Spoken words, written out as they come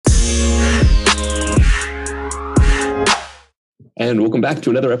And welcome back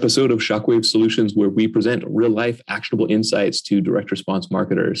to another episode of Shockwave Solutions, where we present real-life actionable insights to direct response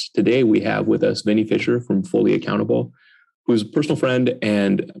marketers. Today, we have with us Vinny Fisher from Fully Accountable, who's a personal friend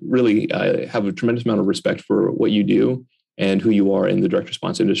and really have a tremendous amount of respect for what you do and who you are in the direct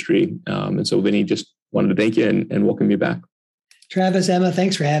response industry. And so, Vinny, just wanted to thank you and welcome you back. Travis, Emma,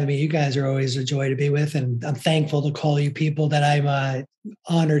 thanks for having me. You guys are always a joy to be with, and I'm thankful to call you people that I'm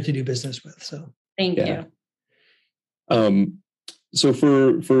honored to do business with. So thank you. So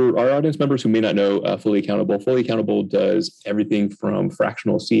for our audience members who may not know Fully Accountable does everything from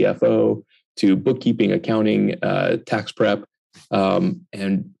fractional CFO to bookkeeping, accounting, tax prep,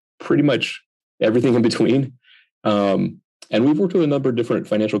 and pretty much everything in between. And we've worked with a number of different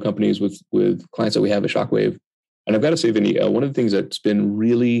financial companies with clients that we have at Shockwave. And I've got to say, Vinny, one of the things that's been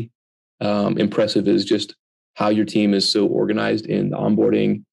really impressive is just how your team is so organized in the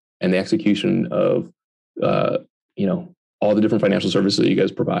onboarding and the execution of, all the different financial services that you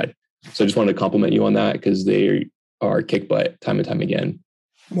guys provide. So I just wanted to compliment you on that because they are kick butt time and time again.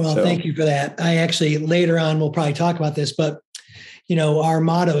 Well, thank you for that. I actually, later on, we'll probably talk about this, but our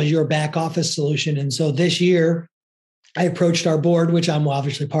motto is your back office solution. And so this year I approached our board, which I'm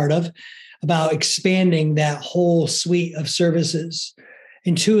obviously part of, about expanding that whole suite of services.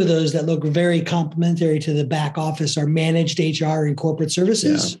 And two of those that look very complementary to the back office are managed HR and corporate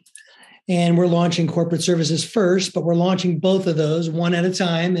services. Yeah. And we're launching corporate services first, but we're launching both of those one at a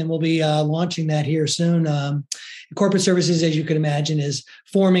time. And we'll be launching that here soon. Corporate services, as you can imagine, is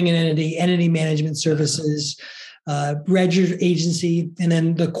forming an entity management services, registered agency, and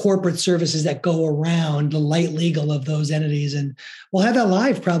then the corporate services that go around the light legal of those entities. And we'll have that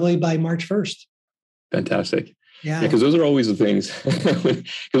live probably by March 1st. Fantastic. Yeah, because those are always the things.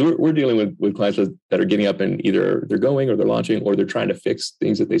 Because we're dealing with clients that are getting up and either they're going or they're launching or they're trying to fix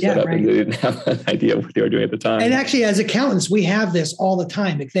things that they set up and they didn't have an idea of what they were doing at the time. And actually, as accountants, we have this all the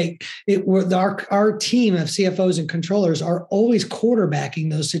time. Our team of CFOs and controllers are always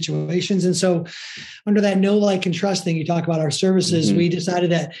quarterbacking those situations. And so under that know, like, and trust thing, you talk about our services, we decided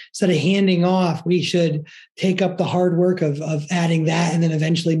that instead of handing off, we should take up the hard work of adding that and then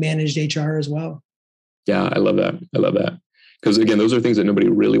eventually managed HR as well. Yeah, I love that. Because again, those are things that nobody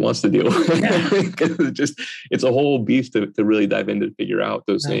really wants to deal with. It's a whole beast to really dive in to figure out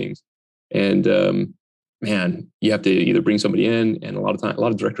those things. And man, you have to either bring somebody in, and a lot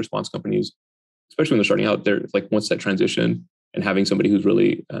of direct response companies, especially when they're starting out, they're like, once that transition and having somebody who's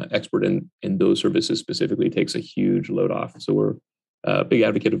really expert in those services specifically takes a huge load off. So we're a big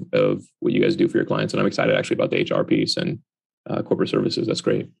advocate of what you guys do for your clients. And I'm excited actually about the HR piece and corporate services. That's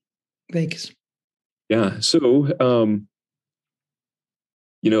great. Thanks. Yeah. So,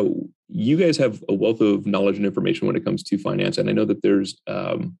 you guys have a wealth of knowledge and information when it comes to finance. And I know that there's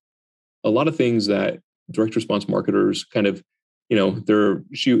a lot of things that direct response marketers kind of, they're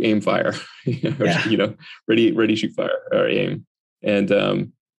shoot, aim, fire, ready, shoot, fire, or aim. And,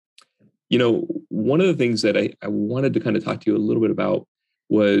 one of the things that I wanted to kind of talk to you a little bit about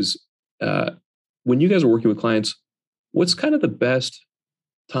was when you guys are working with clients, what's kind of the best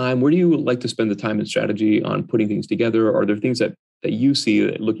time? Where do you like to spend the time and strategy on putting things together? Are there things that you see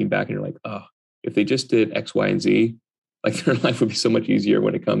that looking back and you're like, oh, if they just did X, Y, and Z, like their life would be so much easier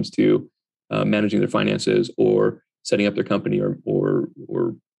when it comes to managing their finances or setting up their company or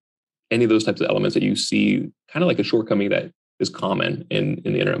any of those types of elements that you see kind of like a shortcoming that is common in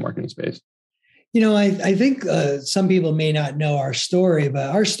the internet marketing space? I think some people may not know our story, but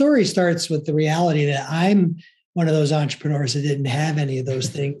our story starts with the reality that I'm one of those entrepreneurs that didn't have any of those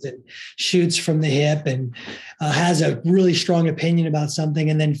things and shoots from the hip and has a really strong opinion about something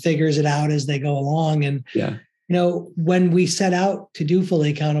and then figures it out as they go along. And, when we set out to do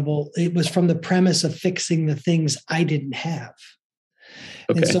Fully Accountable, it was from the premise of fixing the things I didn't have.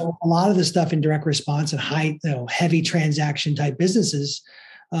 Okay. And so a lot of the stuff in direct response and heavy transaction type businesses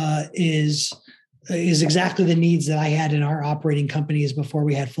is exactly the needs that I had in our operating companies before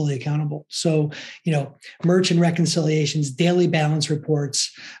we had Fully Accountable. So, merchant reconciliations, daily balance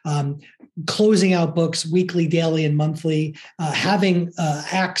reports, closing out books weekly, daily, and monthly, having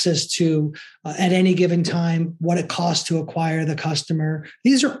access to at any given time what it costs to acquire the customer.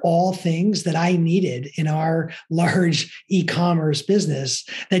 These are all things that I needed in our large e-commerce business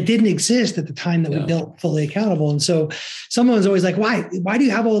that didn't exist at the time that we built Fully Accountable. And so someone's always like, why do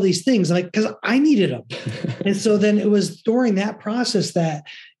you have all these things? I'm like, because I needed them. And so then it was during that process that,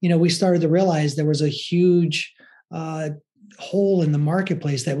 we started to realize there was a huge hole in the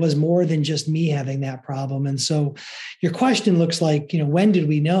marketplace that was more than just me having that problem. And so your question looks like, when did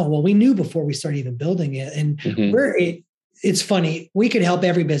we know? Well, we knew before we started even building it. And it's funny. We could help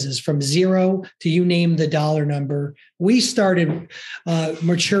every business from zero to you name the dollar number. We started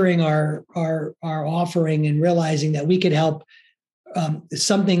maturing our offering and realizing that we could help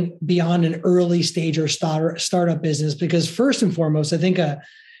something beyond an early stage or startup business. Because first and foremost, I think a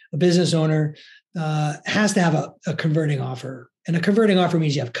business owner has to have a converting offer. And a converting offer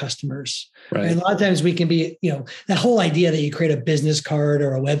means you have customers. Right. And a lot of times we can be, that whole idea that you create a business card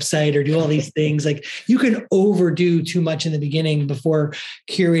or a website or do all these things, like you can overdo too much in the beginning before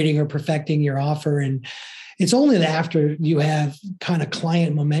curating or perfecting your offer. And it's only after you have kind of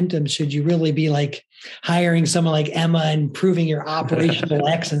client momentum should you really be like hiring someone like Emma and proving your operational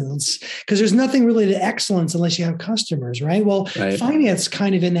excellence, because there's nothing really to excellence unless you have customers, right? Well, finance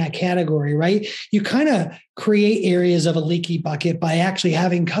kind of in that category, right? You kind of create areas of a leaky bucket by actually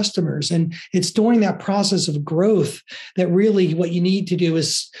having customers. And it's during that process of growth that really what you need to do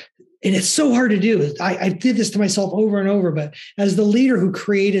is, and it's so hard to do. I did this to myself over and over, but as the leader who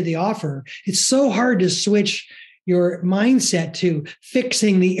created the offer, it's so hard to switch your mindset to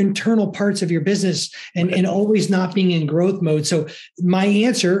fixing the internal parts of your business and always not being in growth mode. So my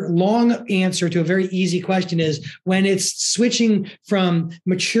long answer to a very easy question is when it's switching from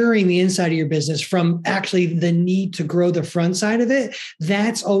maturing the inside of your business from actually the need to grow the front side of it,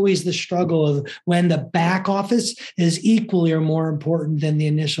 that's always the struggle of when the back office is equally or more important than the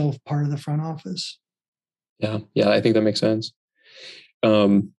initial part of the front office. Yeah, I think that makes sense.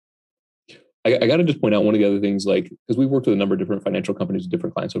 I got to just point out one of the other things, like, because we've worked with a number of different financial companies with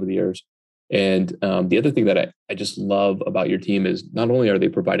different clients over the years. And the other thing that I just love about your team is not only are they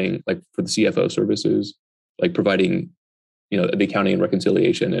providing, like for the CFO services, like providing, the accounting and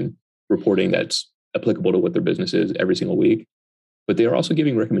reconciliation and reporting that's applicable to what their business is every single week, but they are also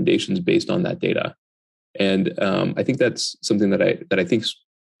giving recommendations based on that data. And I think that's something that I think is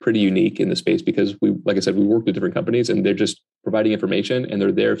pretty unique in the space, because like I said, we work with different companies and they're just providing information and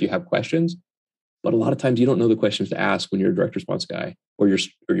they're there if you have questions. But a lot of times you don't know the questions to ask when you're a direct response guy, or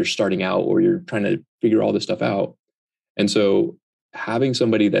you're starting out, or you're trying to figure all this stuff out. And so having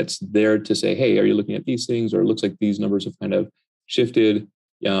somebody that's there to say, hey, are you looking at these things? Or it looks like these numbers have kind of shifted,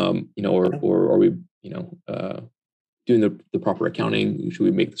 or are we, doing the proper accounting? Should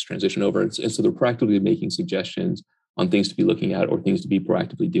we make this transition over? And so they're proactively making suggestions on things to be looking at or things to be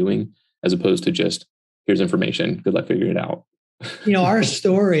proactively doing, as opposed to just, here's information, good luck figuring it out. Our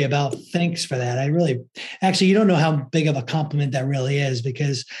story about, thanks for that. You don't know how big of a compliment that really is,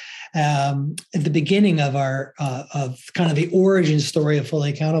 because at the beginning of our, of kind of the origin story of Fully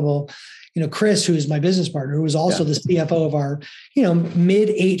Accountable, Chris, who's my business partner, who was also the CFO of our, mid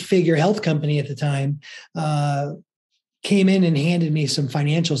 8-figure health company at the time, came in and handed me some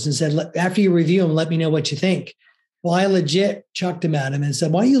financials and said, after you review them, let me know what you think. Well, I legit chucked him at him and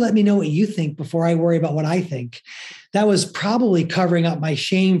said, why don't you let me know what you think before I worry about what I think? That was probably covering up my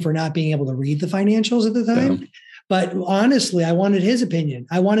shame for not being able to read the financials at the time. Yeah. But honestly, I wanted his opinion.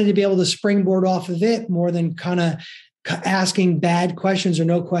 I wanted to be able to springboard off of it more than kind of asking bad questions or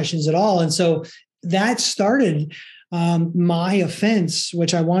no questions at all. And so that started my offense,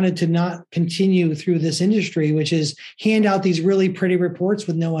 which I wanted to not continue through this industry, which is hand out these really pretty reports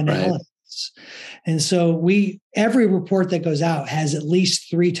with no analysis. Right. And so every report that goes out has at least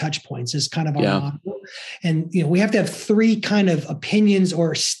 3 touch points is kind of our model. And, we have to have 3 kind of opinions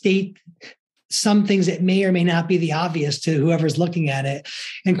or state some things that may or may not be the obvious to whoever's looking at it.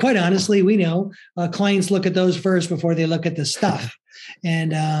 And quite honestly, we know clients look at those first before they look at the stuff.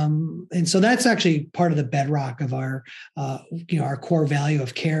 And so that's actually part of the bedrock of our, our core value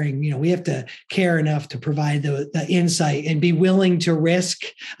of caring. We have to care enough to provide the insight and be willing to risk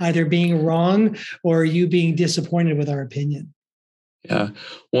either being wrong or you being disappointed with our opinion. Yeah.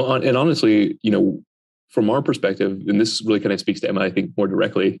 Well, and honestly, from our perspective, and this really kind of speaks to Emma, I think more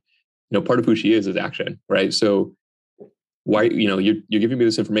directly, part of who she is action, right? So why, you're giving me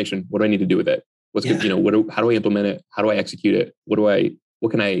this information. What do I need to do with it? What's good? How do I implement it? How do I execute it? What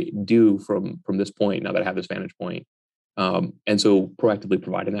can I do from this point now that I have this vantage point? And so proactively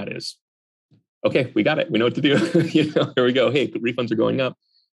providing that is, okay, we got it. We know what to do. Here we go. Hey, refunds are going up.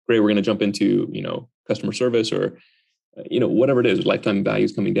 Great. We're going to jump into, customer service or, whatever it is. Lifetime value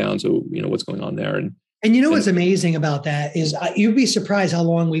is coming down. So, what's going on there? And what's amazing about that is you'd be surprised how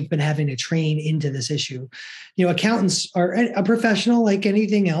long we've been having to train into this issue. Accountants are a professional like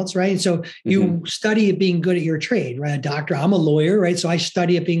anything else, right? And so you study at being good at your trade, right? A doctor, I'm a lawyer, right? So I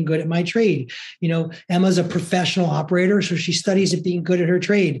study at being good at my trade. Emma's a professional operator, so she studies at being good at her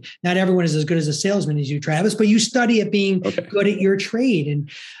trade. Not everyone is as good as a salesman as you, Travis, but you study at being good at your trade.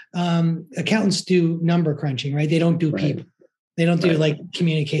 And accountants do number crunching, right? They don't do people. They don't do like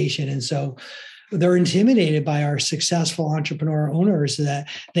communication. And so they're intimidated by our successful entrepreneur owners that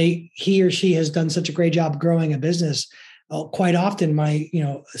he or she has done such a great job growing a business. Quite often my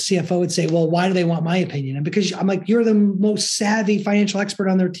CFO would say, well, why do they want my opinion? And because I'm like, you're the most savvy financial expert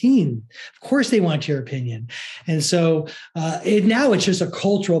on their team. Of course they want your opinion. And so now it's just a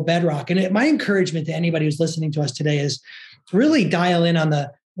cultural bedrock. And my encouragement to anybody who's listening to us today is really dial in on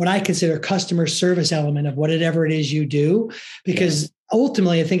what I consider customer service element of whatever it is you do, because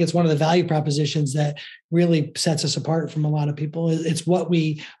ultimately I think it's one of the value propositions that really sets us apart from a lot of people. It's what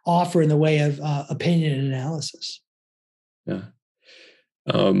we offer in the way of opinion and analysis. Yeah.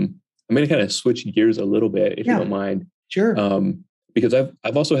 I'm going to kind of switch gears a little bit, if you don't mind. Sure. Because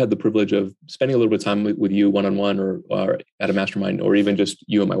I've also had the privilege of spending a little bit of time with you one-on-one or at a mastermind, or even just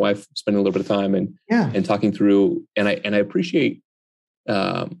you and my wife spending a little bit of time and talking through. And I appreciate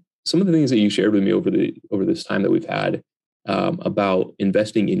some of the things that you shared with me over this time that we've had about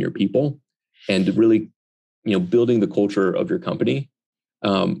investing in your people and really, building the culture of your company.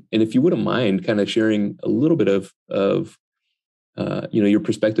 And if you wouldn't mind kind of sharing a little bit of your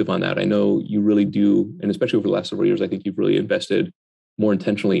perspective on that. I know you really do, and especially over the last several years, I think you've really invested more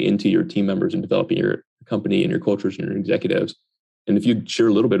intentionally into your team members and developing your company and your cultures and your executives. And if you'd share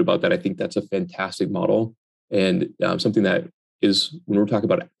a little bit about that, I think that's a fantastic model and something that is, when we're talking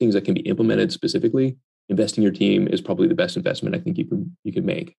about things that can be implemented specifically, investing in your team is probably the best investment I think you can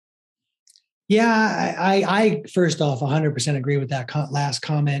make. Yeah, I first off 100% agree with that last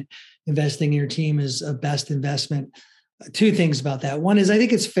comment. Investing in your team is a best investment. Two things about that. One is I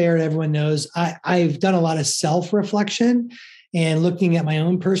think it's fair, everyone knows I've done a lot of self-reflection and looking at my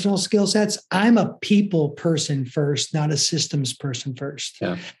own personal skill sets. I'm a people person first, not a systems person first.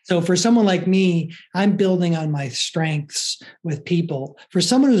 Yeah. So for someone like me, I'm building on my strengths with people. For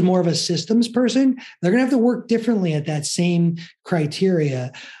someone who's more of a systems person, they're going to have to work differently at that same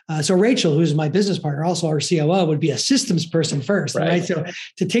criteria. So Rachel, who's my business partner, also our COO, would be a systems person first, right? So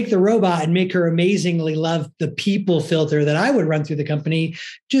to take the robot and make her amazingly love the people filter that I would run through the company,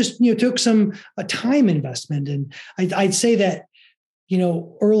 just took some time investment. And I'd say that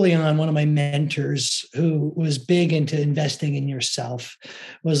early on, one of my mentors who was big into investing in yourself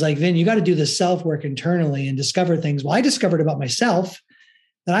was like, Vin, you got to do the self work internally and discover things. Well, I discovered about myself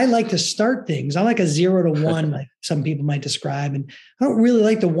that I like to start things. I like a 0 to 1, like some people might describe. And I don't really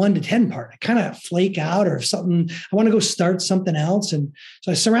like the 1 to 10 part. I kind of flake out, or if something, I want to go start something else. And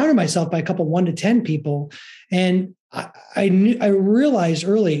so I surrounded myself by a couple 1 to 10 people. And I realized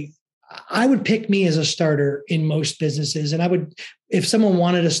early, I would pick me as a starter in most businesses. And if someone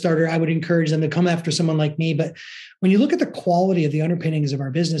wanted a starter, I would encourage them to come after someone like me. But when you look at the quality of the underpinnings of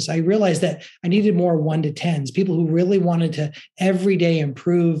our business, I realized that I needed more 1 to 10s, people who really wanted to every day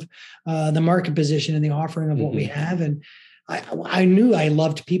improve the market position and the offering of what we have. And I knew I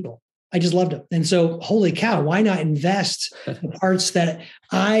loved people. I just loved it. And so, holy cow, why not invest the parts that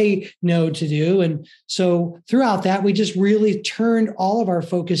I know to do? And so throughout that, we just really turned all of our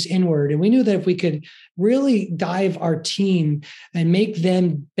focus inward. And we knew that if we could really dive our team and make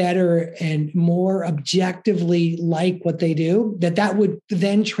them better and more objectively like what they do, that would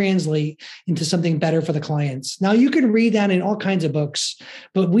then translate into something better for the clients. Now, you can read that in all kinds of books,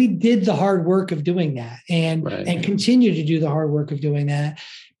 but we did the hard work of doing that and continue to do the hard work of doing that.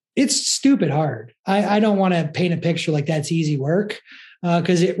 It's stupid hard. I don't want to paint a picture like that's easy work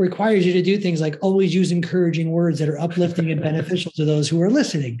because it requires you to do things like always use encouraging words that are uplifting and beneficial to those who are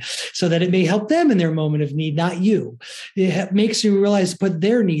listening so that it may help them in their moment of need, not you. It makes you realize to put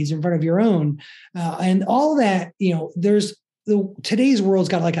their needs in front of your own. And all that, today's world's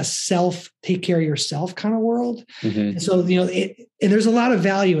got like a take care of yourself kind of world. And so, and there's a lot of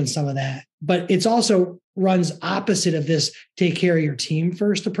value in some of that, but it's also runs opposite of this take care of your team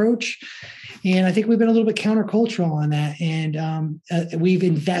first approach. And I think we've been a little bit countercultural on that. And we've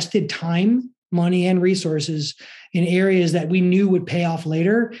invested time, money, and resources in areas that we knew would pay off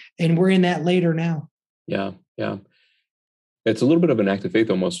later. And we're in that later now. Yeah. Yeah. It's a little bit of an act of faith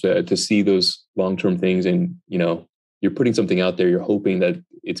almost to see those long-term things. And, you're putting something out there, you're hoping that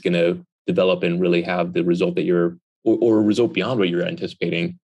it's going to develop and really have the result that or a result beyond what you're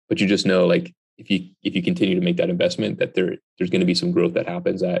anticipating. But you just know, like, if you continue to make that investment, that there's going to be some growth that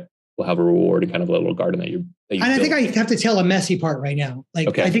happens that will have a reward and kind of a little garden that you and I think I have to tell a messy part right now.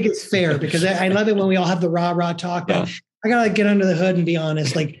 Like, I think it's fair because I love it when we all have the rah talk, but I got to get under the hood and be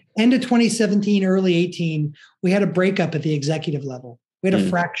honest. Like, end of 2017, early 18, we had a breakup at the executive level. We had a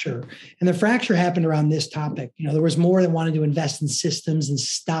fracture, and the fracture happened around this topic. There was more that wanted to invest in systems and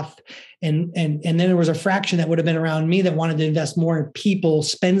stuff. And then there was a fraction that would have been around me that wanted to invest more in people,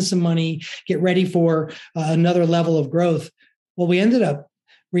 spend some money, get ready for another level of growth. Well, we ended up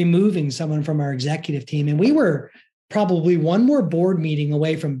removing someone from our executive team. And we were probably one more board meeting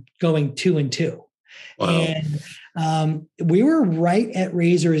away from going 2-2. Wow. And we were right at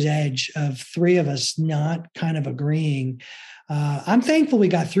razor's edge of three of us not kind of agreeing. I'm thankful we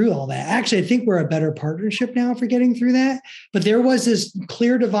got through all that. Actually, I think we're a better partnership now for getting through that. But there was this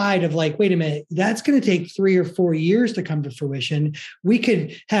clear divide of like, wait a minute, that's going to take 3 or 4 years to come to fruition. We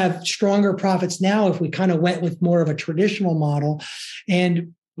could have stronger profits now if we kind of went with more of a traditional model.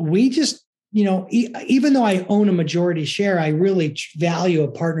 And we just, even though I own a majority share, I really value a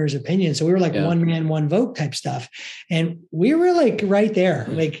partner's opinion. So we were like one man, one vote type stuff. And we were like right there.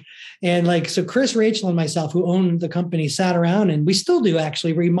 So Chris, Rachel, and myself, who owned the company, sat around, and we still do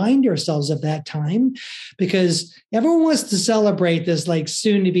actually remind ourselves of that time, because everyone wants to celebrate this like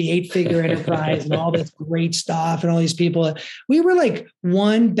soon to be 8-figure enterprise and all this great stuff and all these people. We were like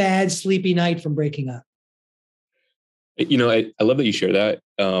one bad sleepy night from breaking up. I love that you share that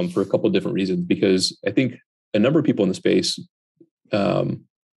for a couple of different reasons, because I think a number of people in the space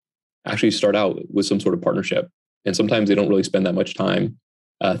actually start out with some sort of partnership. And sometimes they don't really spend that much time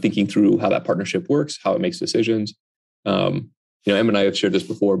thinking through how that partnership works, how it makes decisions. Em and I have shared this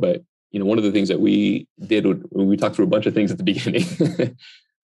before, but one of the things that we did when we talked through a bunch of things at the beginning,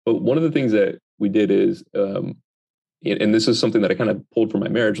 but one of the things that we did is, and this is something that I kind of pulled from my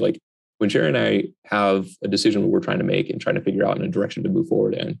marriage, like, when Sherry and I have a decision we're trying to make and trying to figure out in a direction to move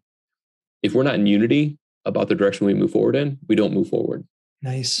forward in, if we're not in unity about the direction we move forward in, we don't move forward.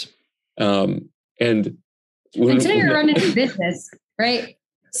 Nice. And until you're running a business, right?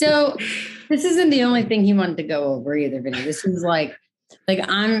 So this isn't the only thing he wanted to go over either, Vinny. This is like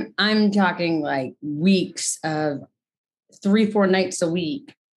I'm talking like weeks of 3-4 nights a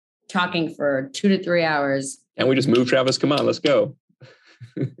week, talking for 2 to 3 hours. And we just move, Travis. Come on, let's go.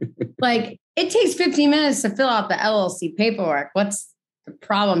 Like, it takes 15 minutes to fill out the LLC paperwork. What's the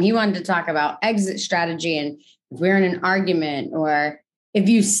problem? He wanted to talk about exit strategy and if we're in an argument or if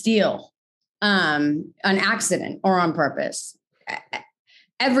you steal an accident or on purpose.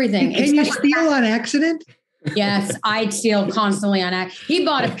 Everything. Can you steal on accident? Yes, I steal constantly on accident. He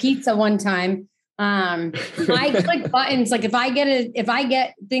bought a pizza one time. I click buttons. Like if I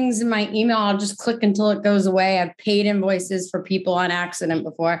get things in my email, I'll just click until it goes away. I've paid invoices for people on accident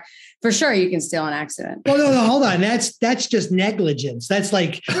before. For sure, you can steal on accident. Well, no, hold on. That's just negligence. That's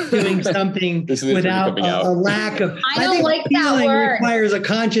like doing something without a lack of. I don't like that word. Requires a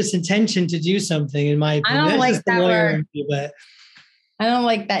conscious intention to do something. In my opinion, I don't like that word. But I don't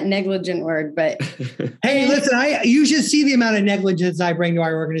like that negligent word, but hey, listen, you should see the amount of negligence I bring to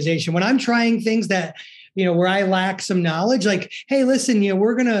our organization when I'm trying things that, where I lack some knowledge. Like, hey, listen,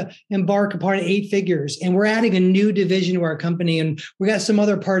 we're going to embark upon 8 figures and we're adding a new division to our company and we got some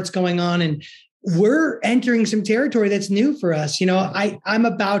other parts going on and we're entering some territory that's new for us. I'm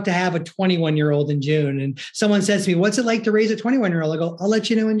about to have a 21-year-old in June and someone says to me, what's it like to raise a 21-year-old? I go, I'll let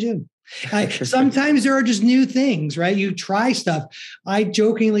you know in June. Sometimes there are just new things, right? You try stuff. I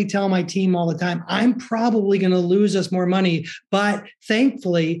jokingly tell my team all the time, I'm probably going to lose us more money, but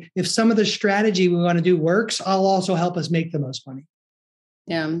thankfully, if some of the strategy we want to do works, I'll also help us make the most money.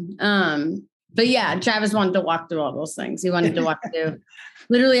 Yeah. But yeah, Travis wanted to walk through all those things. He wanted to walk through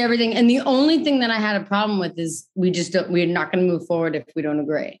literally everything. And the only thing that I had a problem with is we're not going to move forward if we don't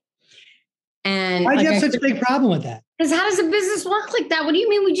agree. And why do you have such a big problem with that? Because how does a business work like that? What do you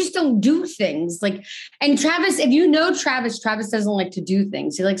mean we just don't do things? And Travis, if you know Travis doesn't like to do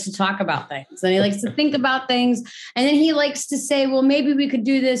things. He likes to talk about things and he likes to think about things. And then he likes to say, well, maybe we could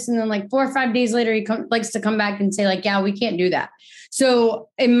do this. And then 4 or 5 days later, he likes to come back and say yeah, we can't do that. So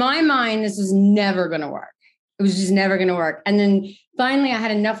in my mind, this was never going to work. It was just never going to work. And then finally I had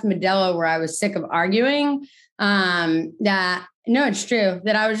enough Modelo where I was sick of arguing that no, it's true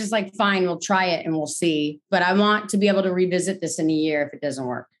that I was just like, fine, we'll try it and we'll see. But I want to be able to revisit this in a year if it doesn't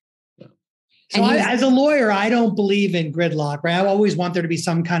work. So as a lawyer, I don't believe in gridlock, right? I always want there to be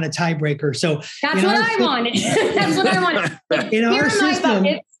some kind of tiebreaker. So that's what I wanted. That's what I wanted. In our system,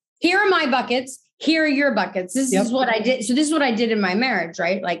 here are my buckets. Here are your buckets. This is what I did. So this is what I did in my marriage,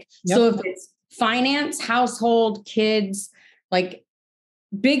 right? So if it's finance, household, kids,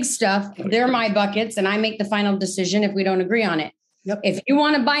 big stuff, they're my buckets and I make the final decision if we don't agree on it. Yep. If you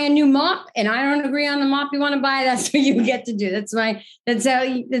want to buy a new mop and I don't agree on the mop you want to buy, that's what you get to do. That's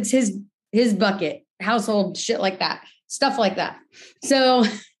his bucket, household shit like that, stuff like that. So,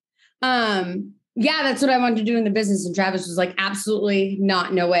 that's what I wanted to do in the business. And Travis was like, absolutely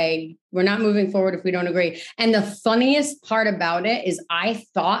not. No way. We're not moving forward if we don't agree. And the funniest part about it is I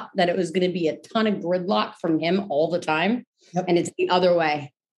thought that it was going to be a ton of gridlock from him all the time. Yep. And it's the other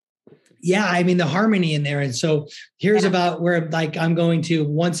way. Yeah, I mean the harmony in there. And so here's about where like I'm going to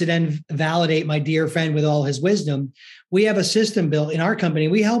once again validate my dear friend with all his wisdom. We have a system built in our company.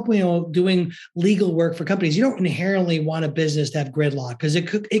 We help, doing legal work for companies. You don't inherently want a business to have gridlock because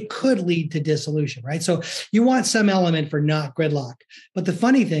it could lead to dissolution, right? So you want some element for not gridlock. But the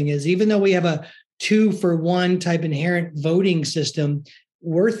funny thing is, even though we have a 2-for-1 type inherent voting system,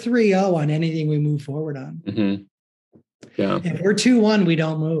 we're 3-0 on anything we move forward on. Mm-hmm. Yeah. If we're 2-1, we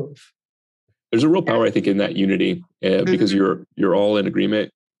don't move. There's a real power, I think, in that unity because you're all in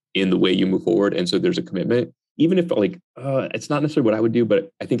agreement in the way you move forward. And so there's a commitment, even if it's not necessarily what I would do,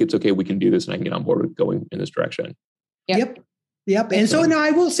 but I think it's okay. We can do this and I can get on board with going in this direction. Yep. And so now I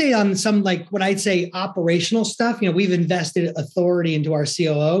will say on some, like what I'd say operational stuff, we've invested authority into our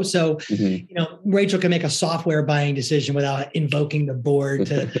COO. So, Rachel can make a software buying decision without invoking the board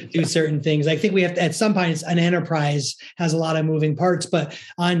to do certain things. I think we have to, at some point, an enterprise has a lot of moving parts, but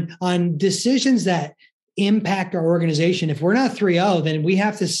on decisions that impact our organization, if we're not 3-0, then we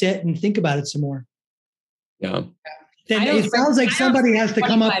have to sit and think about it some more. Yeah. Then it sounds like somebody has to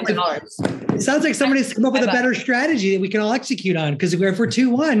come up with. It sounds like somebody has to come up with a better strategy that we can all execute on. Because if we're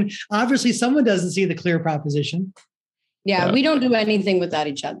 2-1, obviously someone doesn't see the clear proposition. Yeah, we don't do anything without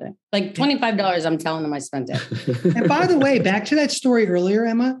each other. Like $25, I'm telling them I spent it. And by the way, back to that story earlier,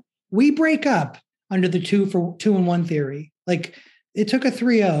 Emma, we break up under the 2-for-1 theory. Like it took a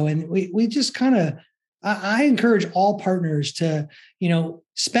 3-0, and we just kind of. I encourage all partners to,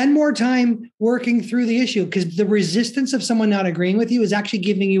 spend more time working through the issue, because the resistance of someone not agreeing with you is actually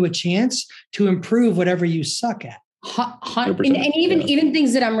giving you a chance to improve whatever you suck at. And even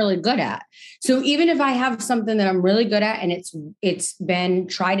things that I'm really good at. So even if I have something that I'm really good at and it's been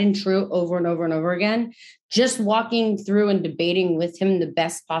tried and true over and over and over again, just walking through and debating with him the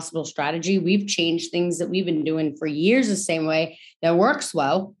best possible strategy, we've changed things that we've been doing for years the same way that works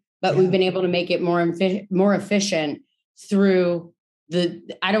well. But we've been able to make it more efficient through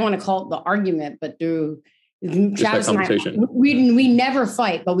I don't want to call it the argument, but through Travis and I, we never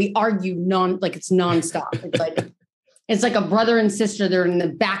fight, but we argue it's nonstop. It's like a brother and sister. They're in the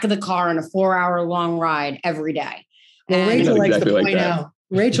back of the car on a 4-hour long ride every day. Well, Rachel likes to point out.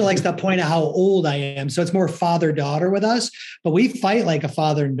 Rachel likes to point out how old I am. So it's more father-daughter with us, but we fight like a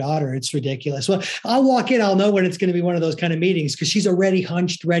father and daughter. It's ridiculous. Well, I'll walk in, I'll know when it's going to be one of those kind of meetings because she's already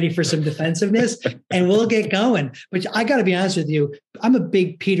hunched, ready for some defensiveness, and we'll get going. But I got to be honest with you, I'm a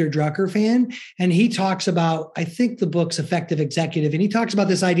big Peter Drucker fan, and he talks about, I think the book's Effective Executive, and he talks about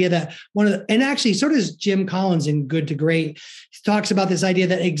this idea that and actually so does Jim Collins in Good to Great. He talks about this idea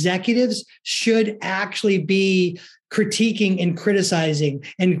that executives should actually be critiquing and criticizing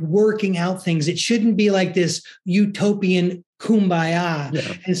and working out things. It shouldn't be like this utopian kumbaya.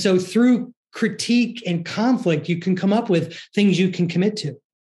 Yeah. And so through critique and conflict, you can come up with things you can commit to.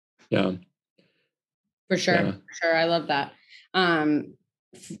 Yeah. For sure. Yeah. For sure. I love that.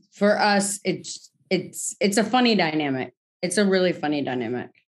 For us, it's a funny dynamic. It's a really funny dynamic.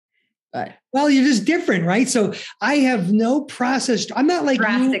 But well, you're just different, right? So I have no process. I'm not like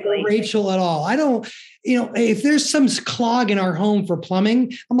you or Rachel at all. I don't, if there's some clog in our home for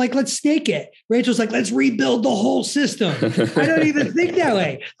plumbing, I'm like, let's stake it. Rachel's like, let's rebuild the whole system. I don't even think that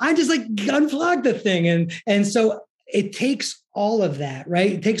way. I just like unplug the thing. And so it takes all of that,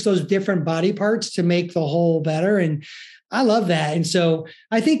 right? It takes those different body parts to make the whole better. And I love that. And so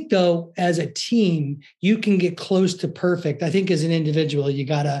I think though, as a team, you can get close to perfect. I think as an individual,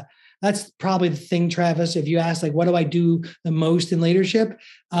 that's probably the thing, Travis. If you ask, like, what do I do the most in leadership?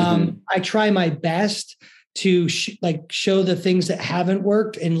 I try my best to show the things that haven't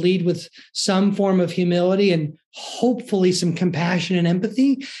worked and lead with some form of humility and hopefully some compassion and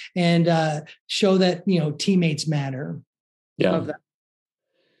empathy, and show that, teammates matter. Yeah. Love that.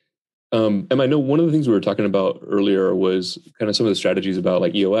 And I know one of the things we were talking about earlier was kind of some of the strategies about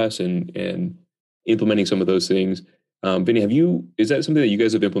like EOS and implementing some of those things. Vinny, is that something that you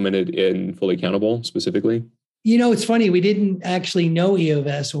guys have implemented in Fully Accountable specifically? It's funny. We didn't actually know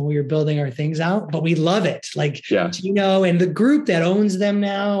EOS when we were building our things out, but we love it. Like, Gino and the group that owns them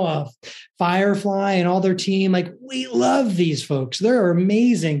now, Firefly and all their team, like, we love these folks. They're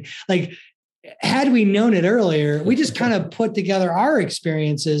amazing. Like, had we known it earlier, we just kind of put together our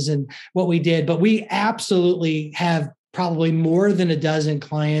experiences and what we did, but we absolutely have probably more than a dozen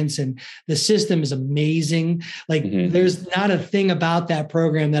clients, and the system is amazing. Like there's not a thing about that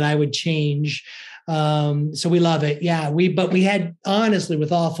program that I would change. So we love it. Yeah. But we had, honestly,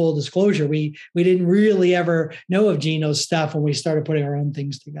 with all full disclosure, we didn't really ever know of Gino's stuff when we started putting our own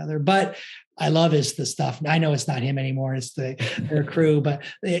things together, but I love is the stuff. I know it's not him anymore. It's their crew, but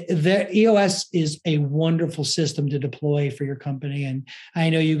the EOS is a wonderful system to deploy for your company. And I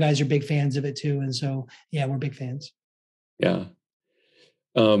know you guys are big fans of it too. And so, yeah, we're big fans. Yeah.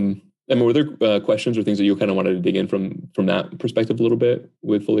 Were there questions or things that you kind of wanted to dig in from that perspective a little bit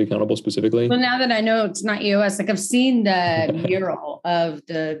with Fully Accountable specifically? Well, now that I know it's not EOS, like I've seen the mural of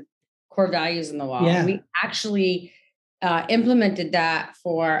the core values in the wall. Yeah. We actually implemented that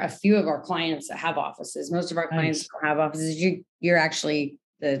for a few of our clients that have offices. Most of our clients don't have offices. You're actually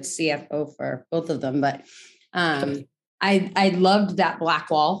the CFO for both of them, but I loved that black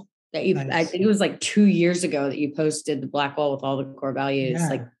wall that you. I think it was like 2 years ago that you posted the black wall with all the core values,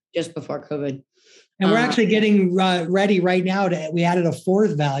 like just before COVID. And we're actually getting ready right now we added a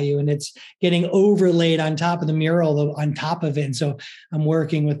fourth value, and it's getting overlaid on top of the mural on top of it. And so I'm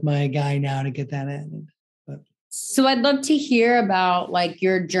working with my guy now to get that in. So I'd love to hear about like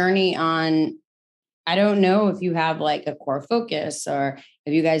your journey on, I don't know if you have like a core focus or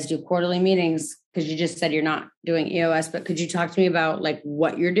if you guys do quarterly meetings, because you just said you're not doing EOS, but could you talk to me about like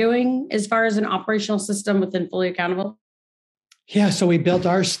what you're doing as far as an operational system within Fully Accountable? Yeah. So we built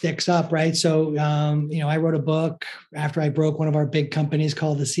our sticks up, right? So, I wrote a book after I broke one of our big companies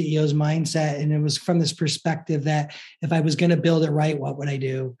called The CEO's Mindset. And it was from this perspective that if I was going to build it right, what would I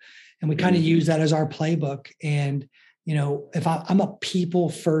do? And we kind of use that as our playbook. And, if I'm a people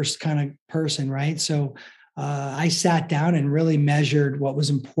first kind of person, right? So I sat down and really measured what was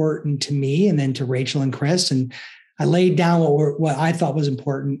important to me and then to Rachel and Chris. And I laid down what I thought was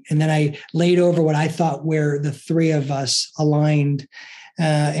important. And then I laid over what I thought where the three of us aligned.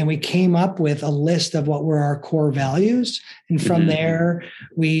 And we came up with a list of what were our core values. And from there,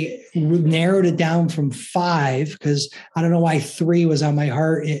 we narrowed it down from 5, because I don't know why 3 was on my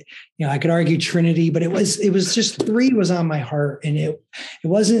heart. I could argue Trinity, but it was just 3 was on my heart. And it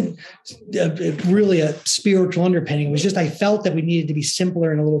wasn't really a spiritual underpinning. It was just, I felt that we needed to be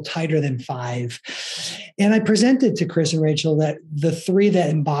simpler and a little tighter than 5. And I presented to Chris and Rachel that the 3 that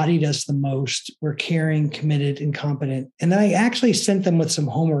embodied us the most were caring, committed, and competent. And then I actually sent them with some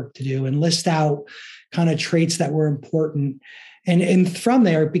homework to do and list out kind of traits that were important. And from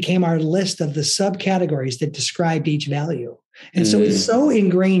there, it became our list of the subcategories that described each value. And so it's so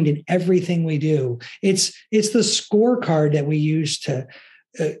ingrained in everything we do. It's the scorecard that we use to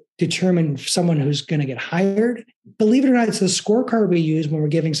determine someone who's going to get hired. Believe it or not, it's the scorecard we use when we're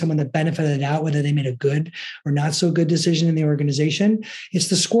giving someone the benefit of the doubt, whether they made a good or not so good decision in the organization. It's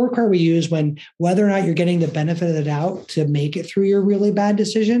the scorecard we use when whether or not you're getting the benefit of the doubt to make it through your really bad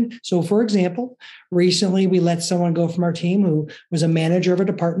decision. So for example, recently we let someone go from our team who was a manager of a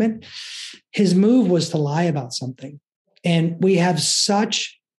department. His move was to lie about something. And we have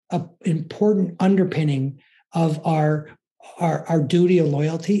such an important underpinning of our duty of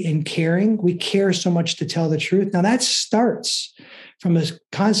loyalty and caring. We care so much to tell the truth. Now that starts from this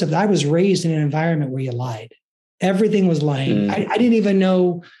concept. I was raised in an environment where you lied. Everything was lying. I didn't even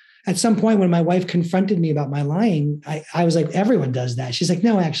know. At some point when my wife confronted me about my lying, I was like, everyone does that. She's like,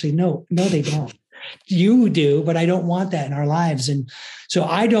 no, actually, no, they don't. You do, but I don't want that in our lives. And so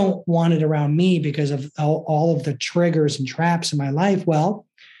I don't want it around me because of all of the triggers and traps in my life. Well,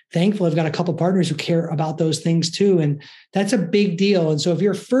 thankfully, I've got a couple of partners who care about those things too. And that's a big deal. And so if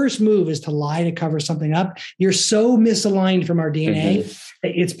your first move is to lie to cover something up, you're so misaligned from our DNA,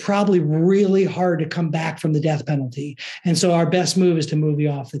 that it's probably really hard to come back from the death penalty. And so our best move is to move you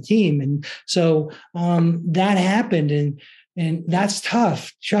off the team. And so that happened. And that's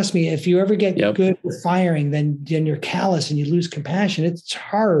tough. Trust me, if you ever get good with firing, then you're callous and you lose compassion. It's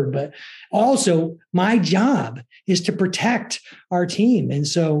hard. But also, my job is to protect our team. And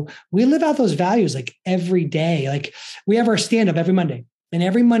so we live out those values like every day. Like we have our stand-up every Monday. And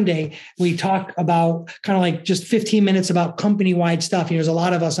every Monday, we talk about kind of like just 15 minutes about company-wide stuff. There's a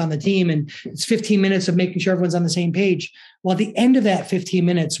lot of us on the team, and it's 15 minutes of making sure everyone's on the same page. Well, at the end of that 15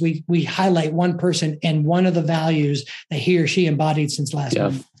 minutes, we highlight one person and one of the values that he or she embodied since last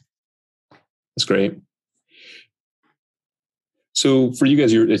month. That's great. So for you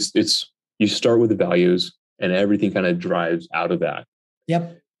guys, you start with the values, and everything kind of drives out of that.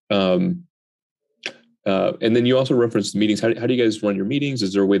 Yep. And then you also referenced meetings. How do you guys run your meetings?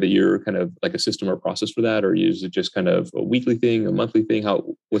 Is there a way that you're kind of like a system or process for that? Or is it just kind of a weekly thing, a monthly thing?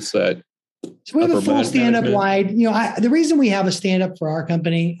 What's that? So we have a full stand-up wide. The reason we have a stand-up for our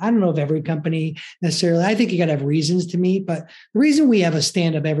company, I don't know if every company necessarily, I think you got to have reasons to meet, but the reason we have a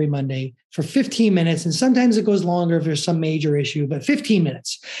stand-up every Monday for 15 minutes, and sometimes it goes longer if there's some major issue, but 15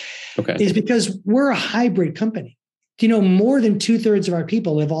 minutes is because we're a hybrid company. More than 2/3 of our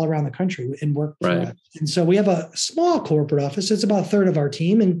people live all around the country and work for us. And so we have a small corporate office. It's about a third of our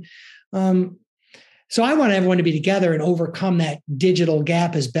team. And So I want everyone to be together and overcome that digital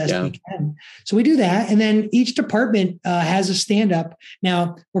gap as best we can. So we do that. And then each department has a stand-up.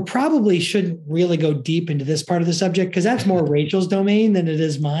 Now, we probably shouldn't really go deep into this part of the subject because that's more Rachel's domain than it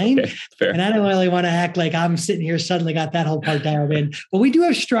is mine. Okay, fair. And I don't really want to act like I'm sitting here suddenly got that whole part dialed in. But we do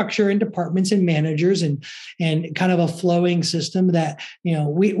have structure in departments and managers and kind of a flowing system that,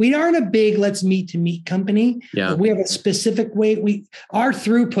 we aren't a big let's meet to meet company. Yeah. We have a specific way. Our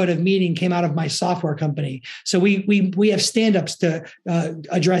throughput of meeting came out of my software company. So we have stand-ups to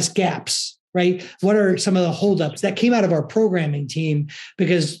address gaps, right? What are some of the holdups that came out of our programming team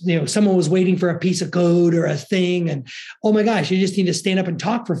because, someone was waiting for a piece of code or a thing and, oh my gosh, you just need to stand up and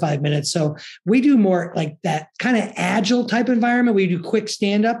talk for 5 minutes. So we do more like that kind of agile type environment. We do quick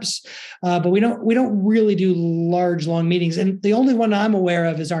stand-ups, but we don't really do large, long meetings. And the only one I'm aware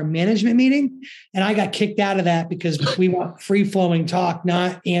of is our management meeting. And I got kicked out of that because we want free flowing talk,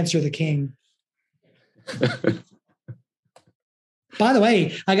 not answer the king. By the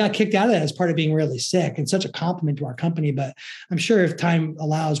way, I got kicked out of that as part of being really sick and such a compliment to our company. But I'm sure if time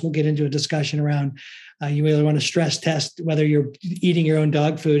allows, we'll get into a discussion around you really want to stress test whether you're eating your own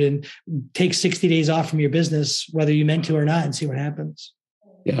dog food and take 60 days off from your business, whether you meant to or not, and see what happens.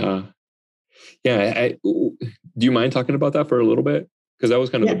 Yeah. Yeah. Do you mind talking about that for a little bit? Because that was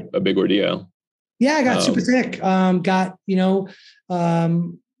kind of a big ordeal. Yeah, I got super sick.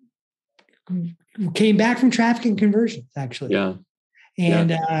 Came back from traffic and conversions, actually. Yeah.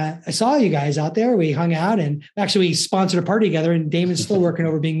 And I saw you guys out there. We hung out and actually we sponsored a party together, and Damon's still working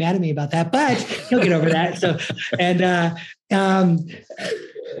over being mad at me about that, but he'll get over that. So, and I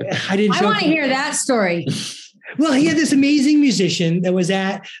didn't. I want to hear that story. Well, he had this amazing musician that was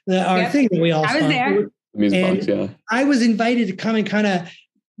at our thing that we all I was there. Music box, yeah. I was invited to come and kind of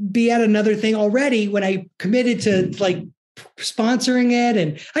be at another thing already when I committed to like sponsoring it.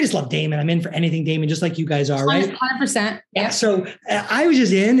 And I just love Damon. I'm in for anything Damon, just like you guys are, right? 100%. Yeah. So I was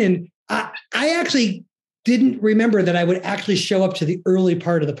just in, and I actually didn't remember that I would actually show up to the early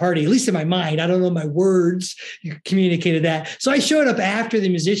part of the party, at least in my mind. I don't know my words communicated that. So I showed up after the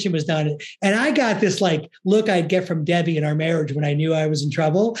musician was done, and I got this like look I'd get from Debbie in our marriage when I knew I was in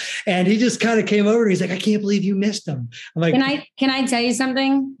trouble. And he just kind of came over and he's like, I can't believe you missed him. I'm like, can I tell you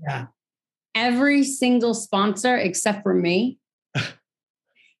something? Yeah. Every single sponsor except for me.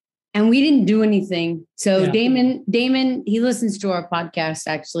 And we didn't do anything. So Damon, he listens to our podcast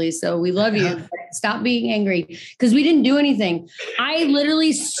actually. So we love you. Stop being angry because we didn't do anything. I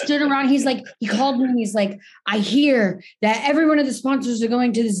literally stood around. He called me and he's like, I hear that every one of the sponsors are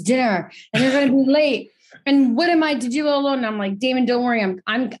going to this dinner and they're going to be late. And what am I to do alone? And I'm like, Damon, don't worry.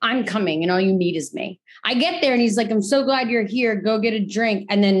 I'm coming and all you need is me. I get there and he's like, I'm so glad you're here. Go get a drink.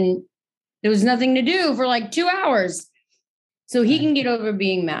 And then there was nothing to do for like 2 hours. So he can get over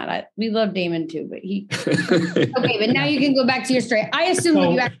being mad. We love Damon too, but okay, but now you can go back to your story. I assume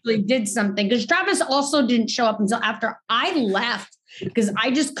that you actually did something because Travis also didn't show up until after I left because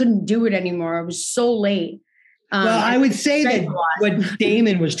I just couldn't do it anymore. I was so late. Well, I would say that what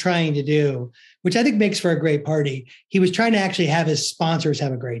Damon was trying to do, which I think makes for a great party, he was trying to actually have his sponsors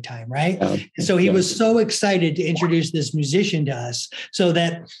have a great time, right? And so he was so excited to introduce this musician to us so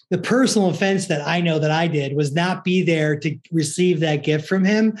that the personal offense that I know that I did was not be there to receive that gift from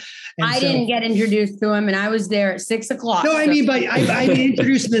him. And I didn't get introduced to him and I was there at 6 o'clock. No, I mean, but I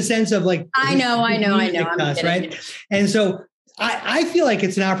introduced in the sense of like, I know. Us, right? And so I feel like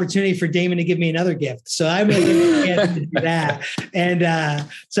it's an opportunity for Damon to give me another gift. So I'm going to get to do that. And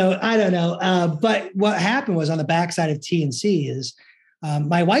so I don't know. But what happened was on the backside of TNC is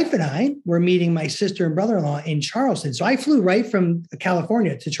my wife and I were meeting my sister and brother-in-law in Charleston. So I flew right from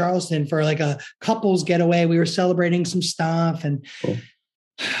California to Charleston for like a couples getaway. We were celebrating some stuff. And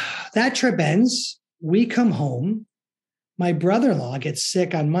that trip ends. We come home. My brother-in-law gets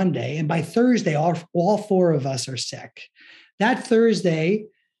sick on Monday. And by Thursday, all four of us are sick. That Thursday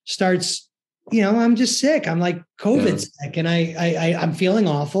starts, I'm just sick. I'm like COVID sick and I'm feeling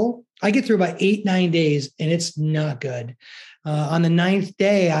awful. I get through about 8-9 days and it's not good. On the 9th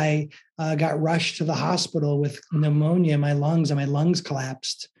day, I got rushed to the hospital with pneumonia in my lungs and my lungs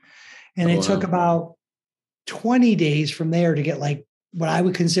collapsed. And it took about 20 days from there to get like what I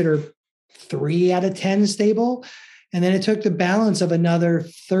would consider 3 out of 10 stable. And then it took the balance of another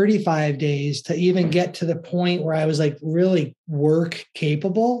 35 days to even get to the point where I was like really work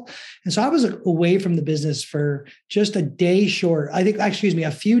capable. And so I was away from the business for just a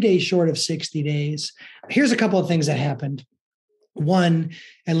few days short of 60 days. Here's a couple of things that happened. One,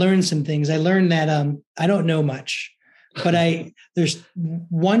 I learned some things. I learned that I don't know much. But there's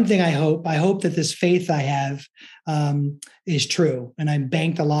one thing I hope that this faith I have is true, and I'm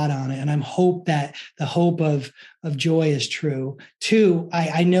banked a lot on it. And I'm hope that the hope of Joy is true. Two,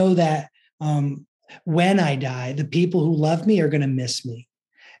 I know that when I die, the people who love me are going to miss me.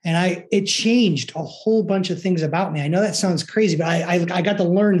 And it changed a whole bunch of things about me. I know that sounds crazy, but I got to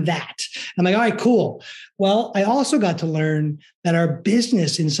learn that. I'm like, all right, cool. Well, I also got to learn that our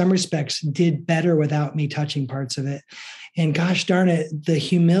business in some respects did better without me touching parts of it. And gosh darn it, the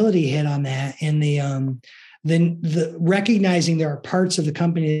humility hit on that, and the recognizing there are parts of the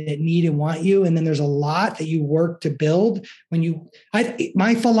company that need and want you. And then there's a lot that you work to build.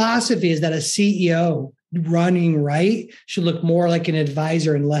 My philosophy is that a CEO running right should look more like an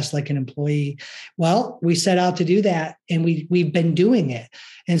advisor and less like an employee. Well, we set out to do that, and we've been doing it.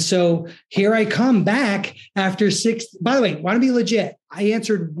 And so here I come back after by the way, want to be legit. I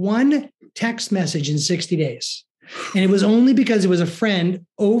answered one text message in 60 days. And it was only because it was a friend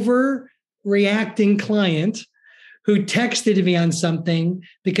overreacting client who texted me on something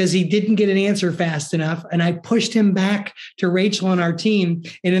because he didn't get an answer fast enough. And I pushed him back to Rachel on our team.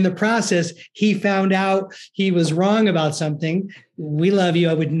 And in the process, he found out he was wrong about something. We love you.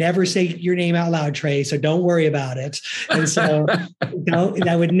 I would never say your name out loud, Trey, so don't worry about it. And so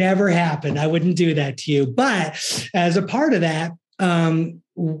that would never happen. I wouldn't do that to you. But as a part of that,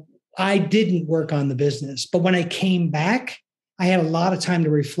 I didn't work on the business. But when I came back, I had a lot of time to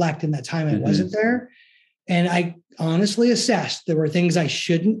reflect in that time I wasn't there. And I honestly assessed there were things I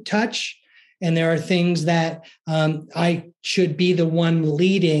shouldn't touch. And there are things that I should be the one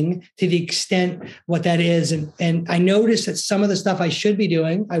leading to the extent what that is. And I noticed that some of the stuff I should be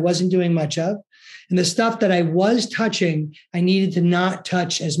doing, I wasn't doing much of. And the stuff that I was touching, I needed to not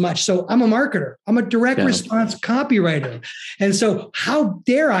touch as much. So I'm a marketer. I'm a direct response copywriter. And so how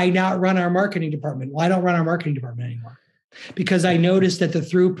dare I not run our marketing department? Well, I don't run our marketing department anymore, because I noticed that the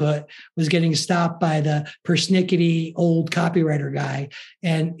throughput was getting stopped by the persnickety old copywriter guy.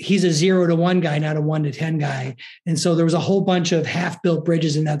 And he's a 0 to 1 guy, not a 1 to 10 guy. And so there was a whole bunch of half-built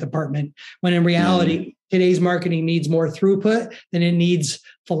bridges in that department, when in reality, today's marketing needs more throughput than it needs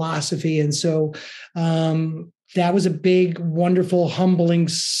philosophy. And so that was a big, wonderful, humbling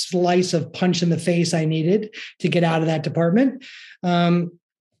slice of punch in the face I needed to get out of that department.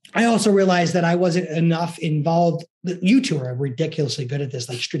 I also realized that I wasn't enough involved. You two are ridiculously good at this,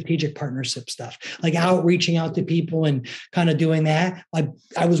 like strategic partnership stuff, like reaching out to people and kind of doing that.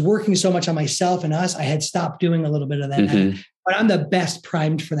 I was working so much on myself and us, I had stopped doing a little bit of that. But I'm the best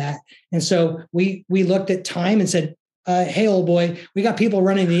primed for that. And so we looked at time and said, hey, old boy, we got people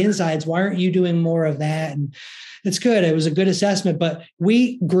running the insides. Why aren't you doing more of that? And it's good. It was a good assessment, but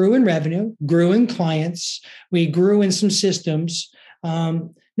we grew in revenue, grew in clients. We grew in some systems.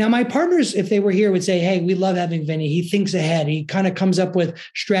 Now, my partners, if they were here, would say, hey, we love having Vinny. He thinks ahead. He kind of comes up with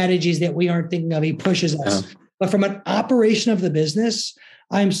strategies that we aren't thinking of. He pushes us. But from an operation of the business,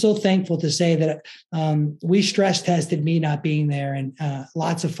 I'm so thankful to say that we stress tested me not being there, and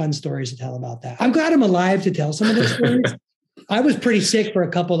lots of fun stories to tell about that. I'm glad I'm alive to tell some of those stories. I was pretty sick for a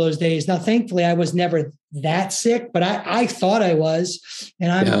couple of those days. Now, thankfully, I was never that sick, but I thought I was.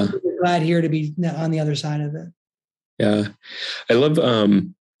 And I'm really glad here to be on the other side of it. Yeah. I love,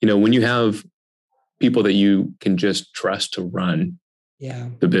 when you have people that you can just trust to run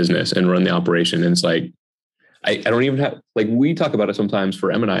the business and run the operation. And it's like, I don't even have, like, we talk about it sometimes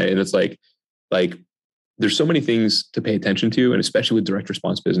for M&I, and it's like there's so many things to pay attention to. And especially with direct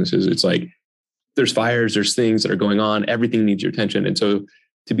response businesses, it's like, there's fires, there's things that are going on, everything needs your attention. And so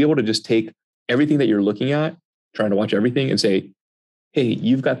to be able to just take everything that you're looking at, trying to watch everything, and say, hey,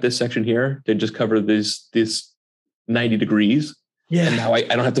 you've got this section here to just cover this 90 degrees. Yeah. And now I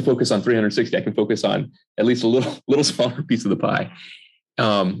don't have to focus on 360. I can focus on at least a little smaller piece of the pie.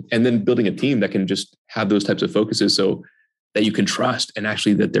 And then building a team that can just have those types of focuses so that you can trust, and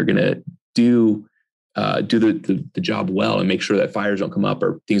actually that they're going to do the job well, and make sure that fires don't come up,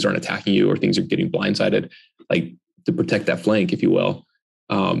 or things aren't attacking you, or things are getting blindsided, like to protect that flank, if you will,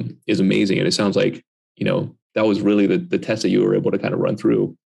 is amazing. And it sounds like, that was really the test that you were able to kind of run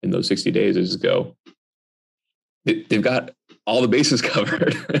through in those 60 days, is go, they've got all the bases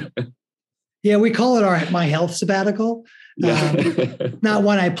covered. Yeah. We call it my health sabbatical. Not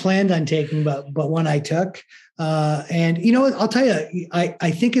one I planned on taking, but one I took. And I'll tell you,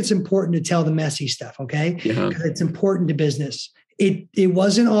 I think it's important to tell the messy stuff. Okay. Because it's important to business. It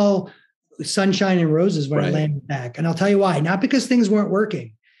wasn't all sunshine and roses when I landed back. And I'll tell you why. Not because things weren't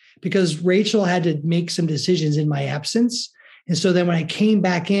working, because Rachel had to make some decisions in my absence. And so then when I came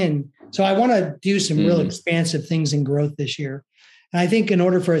back in, so I want to do some real expansive things in growth this year. And I think in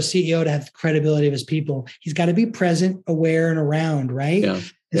order for a CEO to have the credibility of his people, he's got to be present, aware, and around, right? Yeah.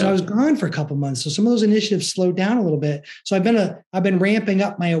 And so I was gone for a couple of months. So some of those initiatives slowed down a little bit. So I've been ramping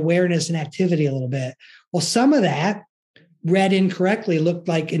up my awareness and activity a little bit. Well, some of that read incorrectly looked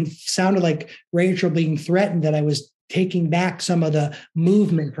like and sounded like Rachel being threatened that I was taking back some of the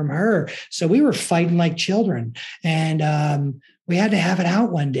movement from her. So we were fighting like children. And we had to have it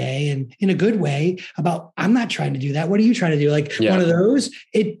out one day, and in a good way, about, I'm not trying to do that. What are you trying to do? Like one of those,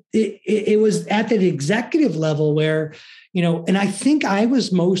 it was at the executive level where, and I think I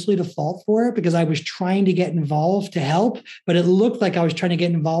was mostly to fault for it because I was trying to get involved to help, but it looked like I was trying to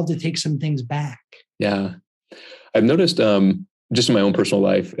get involved to take some things back. Yeah. I've noticed just in my own personal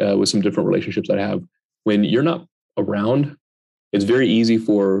life with some different relationships that I have, when you're not around, it's very easy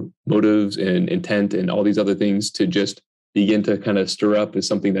for motives and intent and all these other things to just begin to kind of stir up as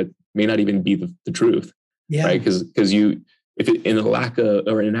something that may not even be the truth. Yeah. Right. Because in a lack of,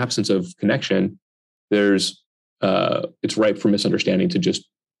 or in an absence of connection, it's ripe for misunderstanding to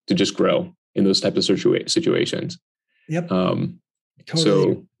just grow in those types of situations. Yep.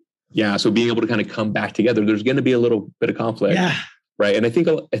 Totally. So being able to kind of come back together, there's going to be a little bit of conflict. Yeah. Right. And I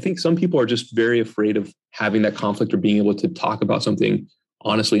think some people are just very afraid of having that conflict or being able to talk about something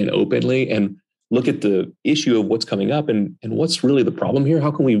honestly and openly and look at the issue of what's coming up and what's really the problem here. How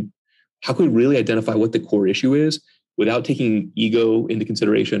can we really identify what the core issue is without taking ego into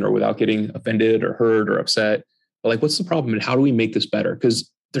consideration or without getting offended or hurt or upset? But like, what's the problem and how do we make this better? Because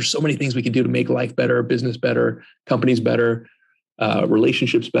there's so many things we can do to make life better, business better, companies better,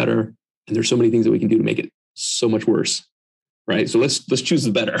 relationships better. And there's so many things that we can do to make it so much worse. Right. So let's choose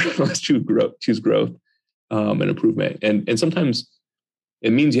the better. Let's choose growth and improvement. And sometimes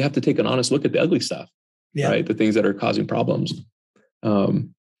it means you have to take an honest look at the ugly stuff, right? The things that are causing problems.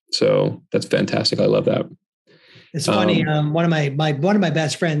 So that's fantastic. I love that. It's funny. One of my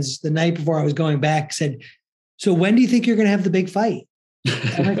best friends the night before I was going back said, "So when do you think you're going to have the big fight?"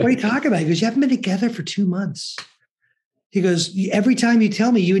 I'm like, "What are you talking about?" He goes, "You haven't been together for 2 months." He goes, "Every time you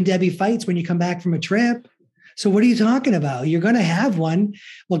tell me you and Debbie fights when you come back from a trip. So what are you talking about? You're going to have one."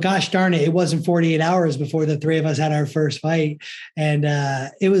 Well, gosh darn it. It wasn't 48 hours before the three of us had our first fight. And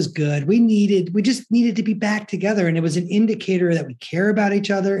it was good. We just needed to be back together. And it was an indicator that we care about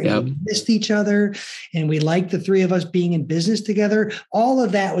each other and we missed each other. And we liked the three of us being in business together. All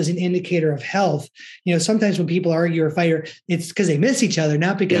of that was an indicator of health. Sometimes when people argue or fight, it's because they miss each other,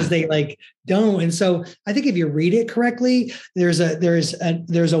 not because they don't. And so I think if you read it correctly, there's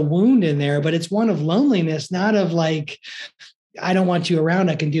a wound in there, but it's one of loneliness, not of like, I don't want you around.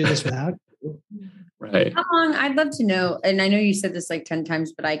 I can do this without you. Right. How long? I'd love to know. And I know you said this like 10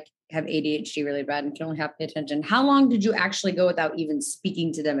 times, but I have ADHD really bad and can only have to pay attention. How long did you actually go without even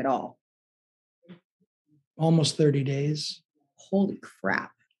speaking to them at all? Almost 30 days. Holy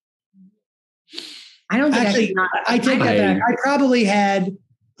crap. I don't think actually, I take that back.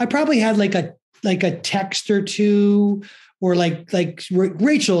 I probably had like a text or two, or like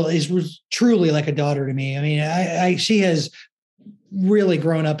Rachel was truly like a daughter to me. I mean, she has really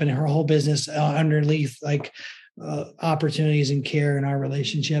grown up in her whole business underneath opportunities and care in our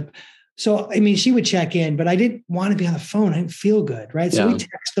relationship. So, I mean, she would check in, but I didn't want to be on the phone. I didn't feel good. Right. So we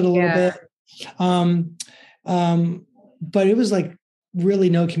texted a little bit. But it was like really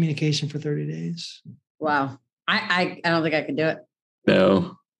no communication for 30 days. Wow. I don't think I could do it.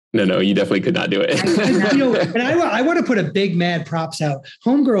 No, you definitely could not do it. And I want to put a big mad props out.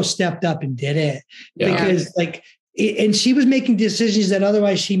 Homegirl stepped up and did it because and she was making decisions that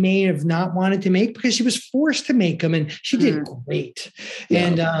otherwise she may have not wanted to make because she was forced to make them, and she did great.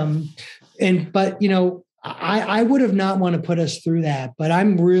 Yeah. But I would have not want to put us through that, but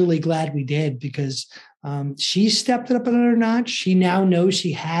I'm really glad we did because she stepped it up another notch. She now knows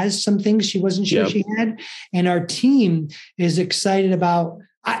she has some things she wasn't sure she had. And our team is excited about,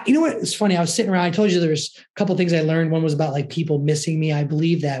 you know what? It's funny. I was sitting around. I told you there was a couple of things I learned. One was about like people missing me. I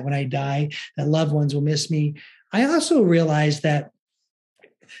believe that when I die, that loved ones will miss me. I also realized that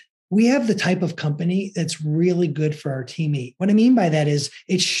we have the type of company that's really good for our teammate. What I mean by that is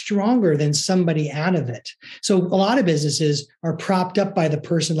it's stronger than somebody out of it. So a lot of businesses are propped up by the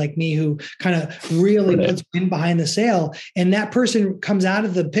person like me who kind of really puts wind behind the sail. And that person comes out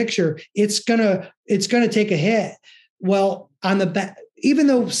of the picture, it's gonna take a hit. Well, on the back, even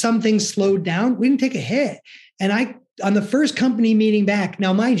though some things slowed down, we didn't take a hit. And on the first company meeting back,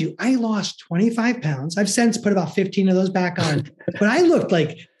 now, mind you, I lost 25 pounds. I've since put about 15 of those back on, but I looked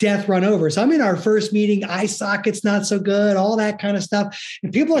like death run over. So I'm in our first meeting, eye sockets not so good, all that kind of stuff.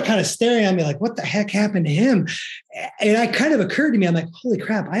 And people are kind of staring at me like, what the heck happened to him? And it kind of occurred to me, I'm like, holy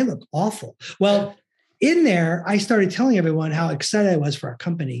crap, I look awful. Well, in there, I started telling everyone how excited I was for our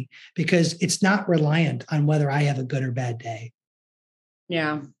company because it's not reliant on whether I have a good or bad day.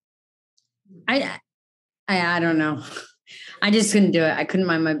 Yeah. I don't know. I just couldn't do it. I couldn't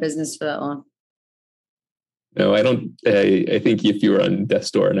mind my business for that long. No, I don't. I think if you were on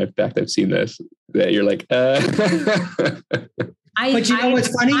death's door, and in fact, I've seen this, that you're like, But you know what's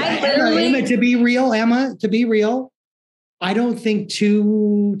funny? Emma, to be real, I don't think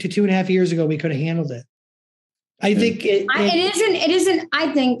 2 to 2.5 years ago we could have handled it. I think it isn't.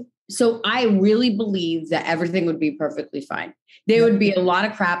 I think so. I really believe that everything would be perfectly fine. There would be a lot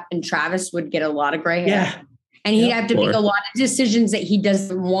of crap, and Travis would get a lot of gray hair. Yeah. And he'd have to make a lot of decisions that he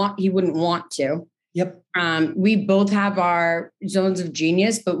wouldn't want to. Yep. We both have our zones of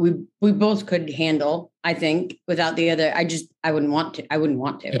genius, but we both could handle, I think, without the other. I wouldn't want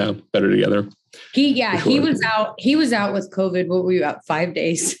to. Yeah. Better together. He was out with COVID. What were you out? 5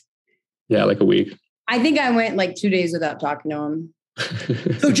 days? Yeah. Like a week. I think I went like 2 days without talking to him.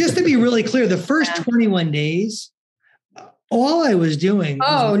 So just to be really clear, the first 21 days, all I was doing.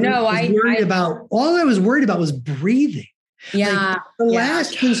 All I was worried about was breathing. Yeah. Like the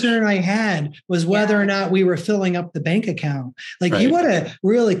last concern I had was whether or not we were filling up the bank account. Like you want to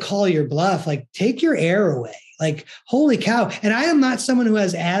really call your bluff, like take your air away. Like, holy cow. And I am not someone who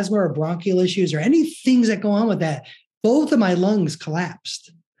has asthma or bronchial issues or any things that go on with that. Both of my lungs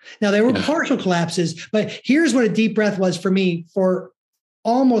collapsed. Now they were partial collapses, but here's what a deep breath was for me for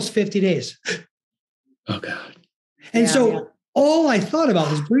almost 50 days. Oh God. And all I thought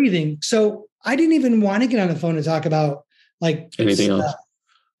about was breathing. So I didn't even want to get on the phone and talk about like anything else.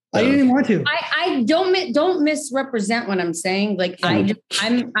 I didn't even want to. I don't misrepresent what I'm saying. Like I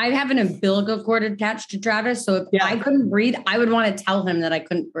have an umbilical cord attached to Travis. So if I couldn't breathe, I would want to tell him that I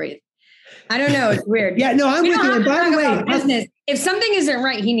couldn't breathe. I don't know. It's weird. Yeah, no, I'm with you. And by the way, business. If something isn't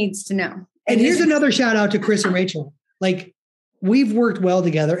right, he needs to know. And here's another shout out to Chris and Rachel. Like we've worked well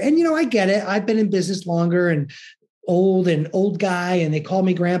together. And I get it. I've been in business longer and old guy, and they call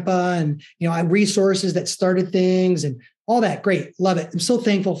me grandpa, and I have resources that started things and all that. Great. Love it. I'm so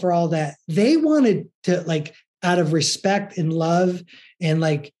thankful for all that. They wanted to, like, out of respect and love and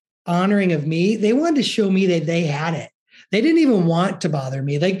like honoring of me, they wanted to show me that they had it. They didn't even want to bother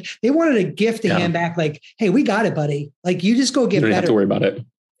me. Like they wanted a gift to hand back. Like, hey, we got it, buddy. Like you just go get better. You don't have to worry about it.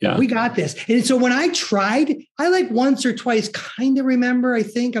 Yeah. We got this. And so when I tried, I like once or twice kind of remember, I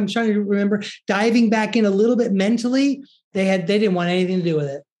think I'm trying to remember diving back in a little bit mentally. They didn't want anything to do with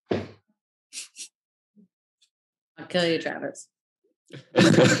it. I'll kill you, Travis.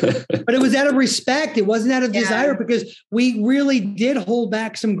 But it was out of respect. It wasn't out of desire, because we really did hold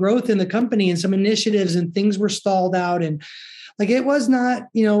back some growth in the company and some initiatives, and things were stalled out. And like, it was not,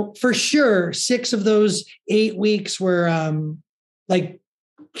 for sure 6 of those 8 weeks were like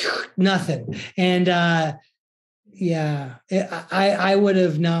nothing. And I would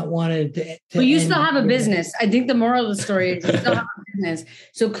have not wanted to. But you still have a business. I think the moral of the story is you still have a business.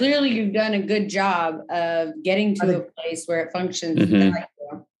 So clearly you've done a good job of getting to a place where it functions. Mm-hmm.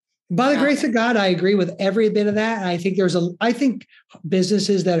 By the grace of God, I agree with every bit of that. And I think I think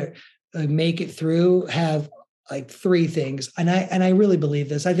businesses that make it through have like 3 things. And I really believe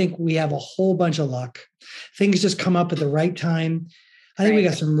this. I think we have a whole bunch of luck. Things just come up at the right time. I think we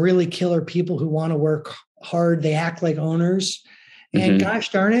got some really killer people who want to work hard. They act like owners. And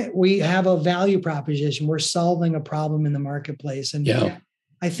gosh darn it, we have a value proposition. We're solving a problem in the marketplace. And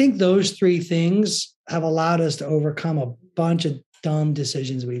I think those 3 things have allowed us to overcome a bunch of dumb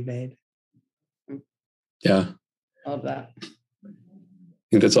decisions we've made. Yeah. Love that. I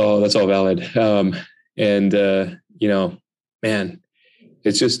think that's all valid. Man,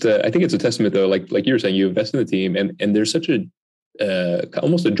 it's just, I think it's a testament though, like you were saying, you invest in the team, and there's such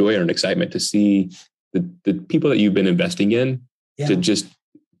almost a joy or an excitement to see the people that you've been investing in to just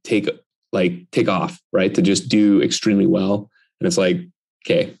take off, right? To just do extremely well. And it's like,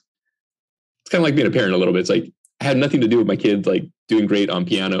 okay, it's kind of like being a parent a little bit. It's like, I had nothing to do with my kids, like doing great on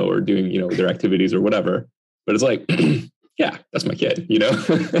piano or doing, their activities or whatever, but it's like, yeah, that's my kid,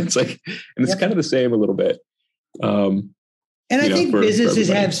 it's like, and it's kind of the same a little bit. And I think businesses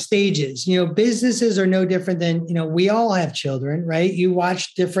have stages. Businesses are no different than, we all have children, right? You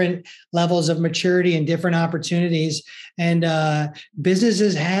watch different levels of maturity and different opportunities. And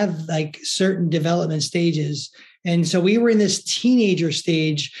businesses have like certain development stages. And so we were in this teenager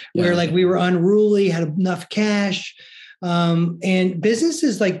stage where like we were unruly, had enough cash. And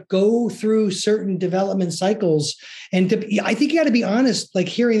businesses like go through certain development cycles. And I think you got to be honest, like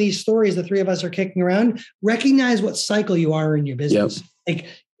hearing these stories, the 3 of us are kicking around, recognize what cycle you are in your business. Like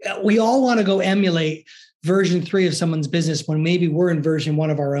we all want to go emulate version 3 of someone's business when maybe we're in version 1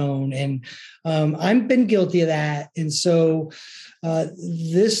 of our own. And I've been guilty of that. And so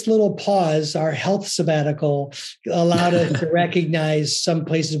this little pause, our health sabbatical, allowed us to recognize some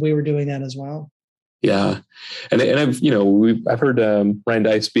places we were doing that as well. Yeah. And I've heard Ryan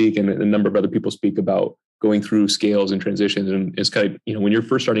Deiss speak and a number of other people speak about going through scales and transitions. And it's kind of, when you're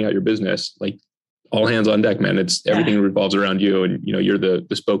first starting out your business, like all hands on deck, man, everything revolves around you and, you're the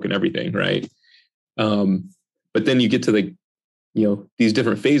spoke and everything. Right. But then you get to these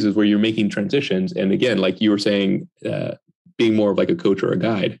different phases where you're making transitions. And again, like you were saying, being more of like a coach or a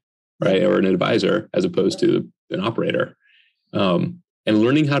guide, right. Or an advisor as opposed to an operator. And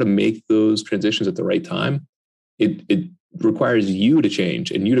learning how to make those transitions at the right time, it requires you to change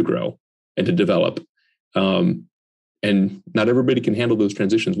and you to grow and to develop. And not everybody can handle those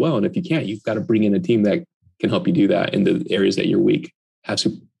transitions well. And if you can't, you've got to bring in a team that can help you do that in the areas that you're weak. Have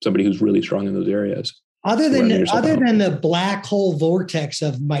somebody who's really strong in those areas. Other than the black hole vortex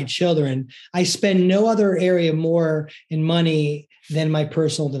of my children, I spend no other area more in money than my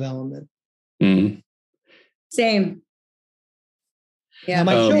personal development. Mm-hmm. Same. Yeah, now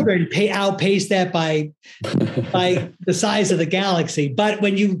my children outpace that by the size of the galaxy. But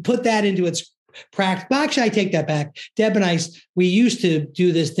when you put that into its practice, actually, I take that back. Deb and we used to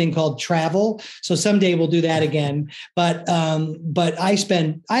do this thing called travel. So someday we'll do that again. But I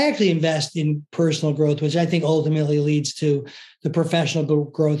actually invest in personal growth, which I think ultimately leads to the professional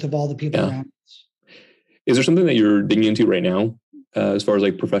growth of all the people around us. Is there something that you're digging into right now as far as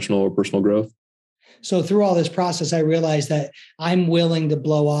like professional or personal growth? So through all this process, I realized that I'm willing to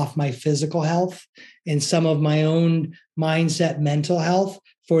blow off my physical health and some of my own mindset, mental health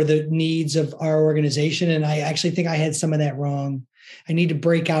for the needs of our organization. And I actually think I had some of that wrong. I need to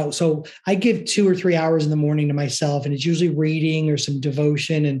break out. So I give 2 or 3 hours in the morning to myself, and it's usually reading or some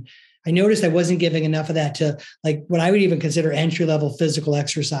devotion. And I noticed I wasn't giving enough of that to like what I would even consider entry-level physical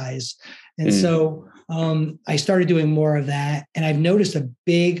exercise. And so I started doing more of that, and I've noticed a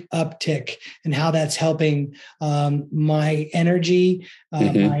big uptick in how that's helping my energy,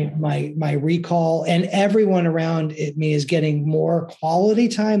 my recall, and everyone around me is getting more quality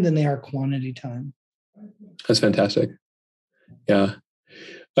time than they are quantity time. That's fantastic. Yeah.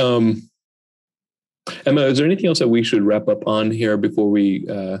 Emma, is there anything else that we should wrap up on here before we,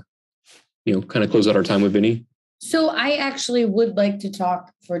 kind of close out our time with Vinny? So I actually would like to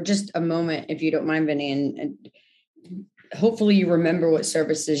talk for just a moment, if you don't mind, Vinny, and hopefully you remember what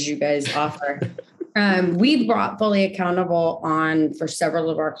services you guys offer. We brought Fully Accountable on for several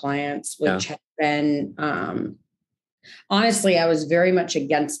of our clients, which have been, honestly, I was very much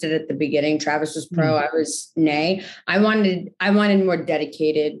against it at the beginning. Travis was pro, I was nay. I wanted more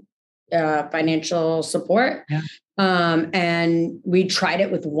dedicated financial support. Yeah. And we tried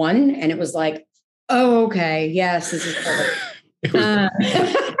it with one, and it was like, oh, okay. Yes, this is perfect.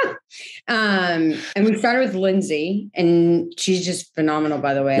 And we started with Lindsay, and she's just phenomenal,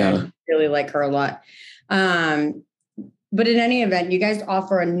 by the way. Yeah. I really like her a lot. But in any event, you guys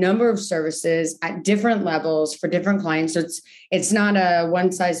offer a number of services at different levels for different clients. So it's not a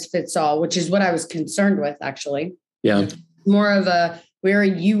one size fits all, which is what I was concerned with, actually. Yeah. More of a, where are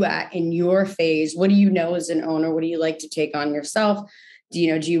you at in your phase? What do you know as an owner? What do you like to take on yourself? Do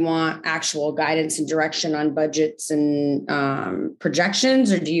you want actual guidance and direction on budgets and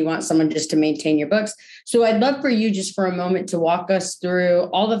projections, or do you want someone just to maintain your books? So I'd love for you just for a moment to walk us through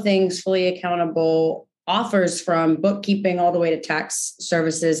all the things Fully Accountable offers, from bookkeeping all the way to tax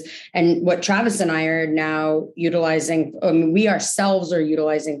services, and what Travis and I are now utilizing. We ourselves are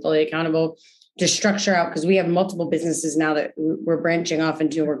utilizing Fully Accountable to structure out, because we have multiple businesses now that we're branching off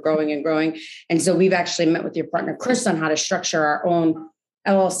into, we're growing and growing. And so we've actually met with your partner, Chris, on how to structure our own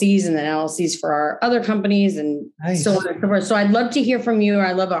LLCs and then LLCs for our other companies and so on and so forth. So I'd love to hear from you, or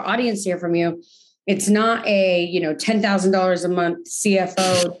I'd love our audience to hear from you. It's not a, $10,000 a month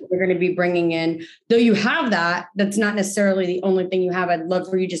CFO you're going to be bringing in, though you have that. That's not necessarily the only thing you have. I'd love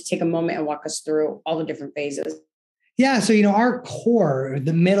for you to just take a moment and walk us through all the different phases. Yeah. So, our core,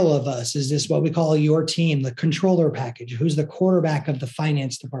 the middle of us, is this, what we call your team, the controller package, who's the quarterback of the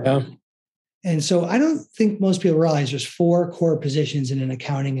finance department. Yeah. And so I don't think most people realize there's 4 core positions in an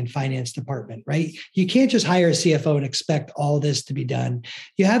accounting and finance department, right? You can't just hire a CFO and expect all this to be done.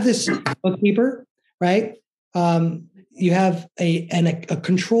 You have this bookkeeper, right? You have a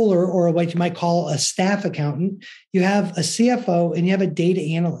controller, or what you might call a staff accountant. You have a CFO, and you have a data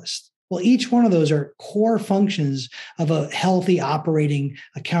analyst. Well, each one of those are core functions of a healthy operating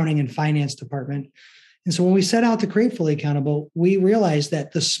accounting and finance department. And so when we set out to create Fully Accountable, we realized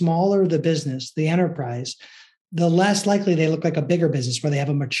that the smaller the business, the enterprise, the less likely they look like a bigger business where they have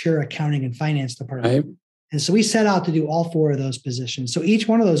a mature accounting and finance department. And so we set out to do all 4 of those positions. So each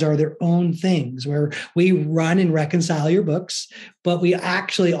one of those are their own things where we run and reconcile your books, but we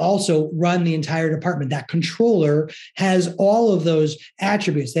actually also run the entire department. That controller has all of those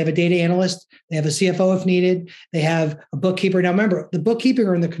attributes. They have a data analyst, they have a CFO if needed, they have a bookkeeper. Now remember, the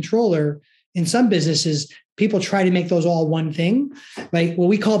bookkeeper and the controller in some businesses, people try to make those all one thing, right? What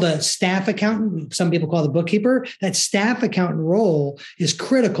we call the staff accountant, some people call the bookkeeper. That staff accountant role is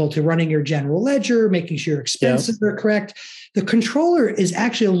critical to running your general ledger, making sure your expenses are correct. The controller is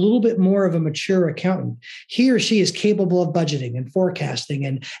actually a little bit more of a mature accountant. He or she is capable of budgeting and forecasting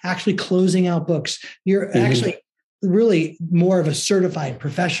and actually closing out books. You're actually really more of a certified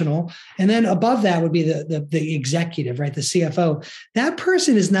professional. And then above that would be the executive, right? The CFO. That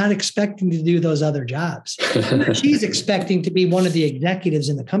person is not expecting to do those other jobs. She's expecting to be one of the executives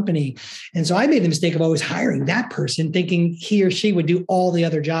in the company. And so I made the mistake of always hiring that person, thinking he or she would do all the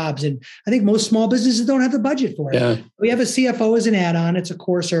other jobs. And I think most small businesses don't have the budget for it. Yeah. We have a CFO as an add-on. It's a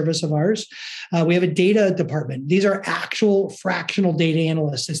core service of ours. We have a data department. These are actual fractional data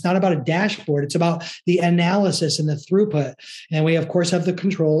analysts. It's not about a dashboard. It's about the analysis and the throughput. And we, of course, have the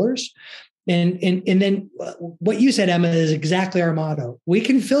controllers. And then what you said, Emma, is exactly our motto. We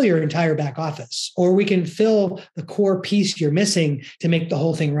can fill your entire back office, or we can fill the core piece you're missing to make the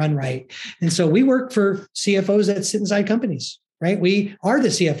whole thing run right. And so we work for CFOs that sit inside companies. Right? We are the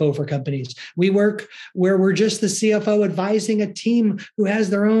CFO for companies. We work where we're just the CFO advising a team who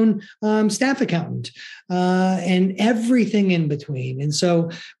has their own staff accountant and everything in between. And so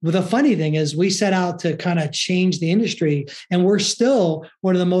the funny thing is we set out to kind of change the industry, and we're still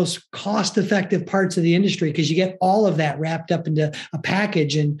one of the most cost-effective parts of the industry because you get all of that wrapped up into a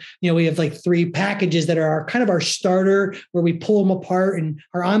package. And, we have like 3 packages that are our kind of our starter where we pull them apart, and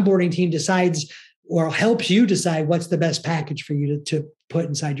our onboarding team decides or helps you decide what's the best package for you to put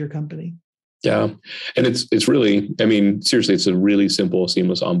inside your company. Yeah. And it's really, seriously, it's a really simple,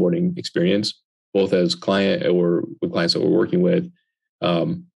 seamless onboarding experience, both as client or with clients that we're working with.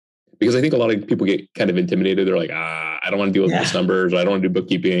 Because I think a lot of people get kind of intimidated. They're like, I don't want to deal with these numbers. Or I don't want to do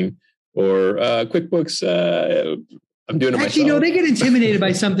bookkeeping or QuickBooks. I'm doing it myself. Actually, they get intimidated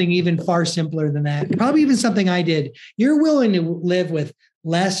by something even far simpler than that. Probably even something I did. You're willing to live with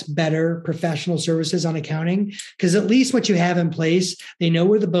less, better professional services on accounting, because at least what you have in place, they know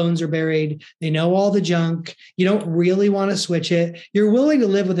where the bones are buried. They know all the junk. You don't really want to switch it. You're willing to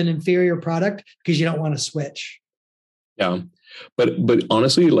live with an inferior product because you don't want to switch. Yeah. But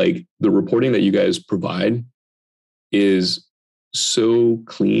honestly, like the reporting that you guys provide is so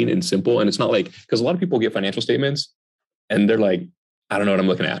clean and simple. And it's not like, because a lot of people get financial statements and they're like, I don't know what I'm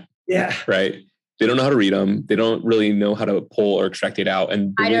looking at. Yeah. Right. They don't know how to read them. They don't really know how to pull or extract it out.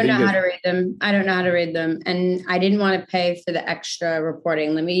 And I don't know how to read them. And I didn't want to pay for the extra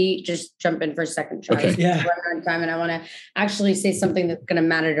reporting. Let me just jump in for a second, Charlie. Okay. Yeah. On time, and I want to actually say something that's going to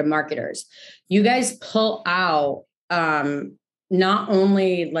matter to marketers. You guys pull out not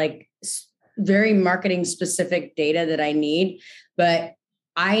only like very marketing specific data that I need, but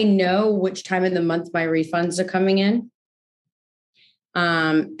I know which time of the month my refunds are coming in.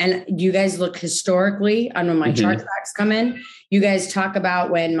 And you guys look historically on when my chargebacks come in. You guys talk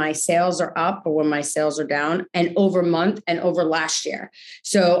about when my sales are up or when my sales are down, and over month and over last year.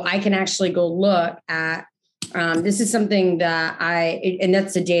 So I can actually go look at, this is something that and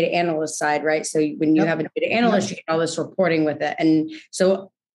that's the data analyst side, right? So when you have a data analyst, you get all this reporting with it. And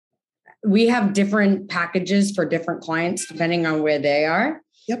so we have different packages for different clients, depending on where they are.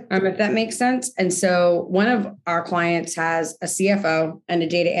 Yep. If that makes sense. And so one of our clients has a CFO and a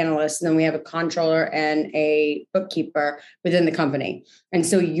data analyst, and then we have a controller and a bookkeeper within the company. And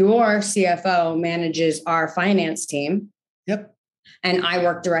so your CFO manages our finance team. Yep. And I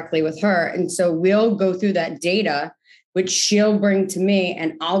work directly with her. And so we'll go through that data, which she'll bring to me,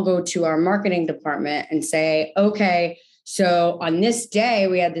 and I'll go to our marketing department and say, okay, so on this day,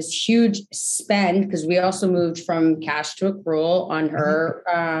 we had this huge spend because we also moved from cash to accrual on her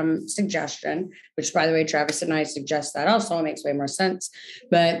suggestion, which, by the way, Travis and I suggest that also. It makes way more sense.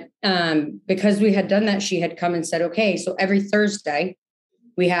 But because we had done that, she had come and said, okay, so every Thursday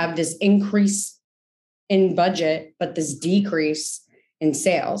we have this increase in budget, but this decrease in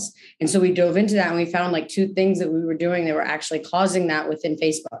sales. And so we dove into that, and we found like 2 things that we were doing that were actually causing that within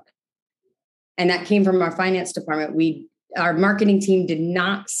Facebook. And that came from our finance department. Our marketing team did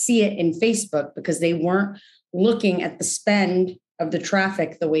not see it in Facebook because they weren't looking at the spend of the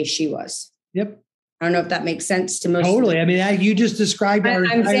traffic the way she was. Yep. I don't know if that makes sense to most. Totally. I mean, you just described.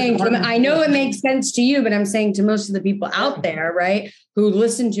 I'm saying, I know it makes sense to you, but I'm saying to most of the people out there, right, who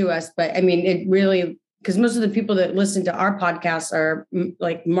listen to us. But I mean, it really, because most of the people that listen to our podcasts are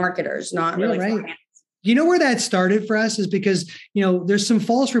like marketers, not really finance. You know where that started for us is because, there's some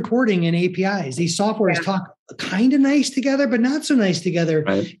false reporting in APIs. These softwares talk kind of nice together, but not so nice together.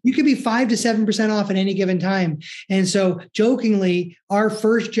 Right. You could be 5 to 7% off at any given time. And so jokingly, our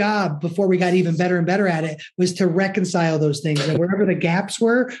first job before we got even better and better at it was to reconcile those things. And wherever the gaps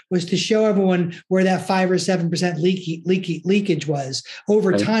were, was to show everyone where that 5 or 7% leakage was.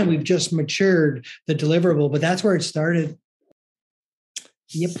 Over time, we've just matured the deliverable, but that's where it started.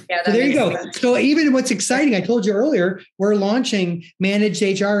 Yep. Yeah, so there you go. So even what's exciting, I told you earlier, we're launching managed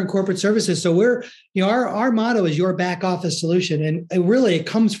HR and corporate services. So our motto is your back office solution. And it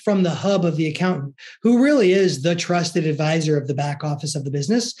comes from the hub of the accountant, who really is the trusted advisor of the back office of the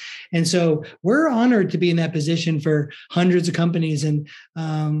business. And so we're honored to be in that position for hundreds of companies, and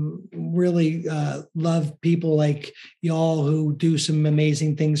really love people like y'all who do some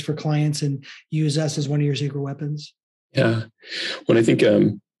amazing things for clients and use us as one of your secret weapons. Yeah. When I think,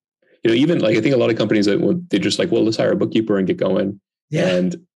 even like, I think a lot of companies that they just like, well, let's hire a bookkeeper and get going. Yeah.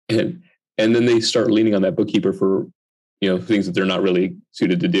 And then they start leaning on that bookkeeper for, things that they're not really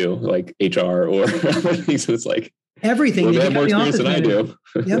suited to do, like HR or other things. So it's like everything. Well, they have more experience than I do.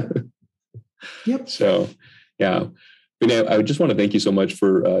 Yep. So, yeah. But I just want to thank you so much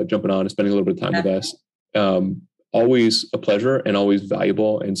for jumping on and spending a little bit of time with us. Always a pleasure and always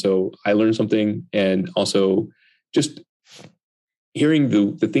valuable. And so I learned something, and also just hearing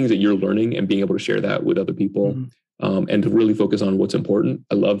the things that you're learning and being able to share that with other people, and to really focus on what's important.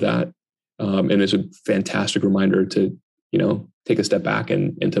 I love that. And it's a fantastic reminder to, take a step back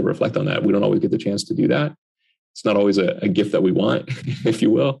and to reflect on that. We don't always get the chance to do that. It's not always a gift that we want, if you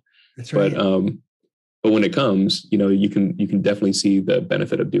will. That's right. But when it comes, you can definitely see the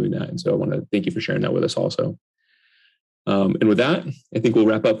benefit of doing that. And so I want to thank you for sharing that with us also. And with that, I think we'll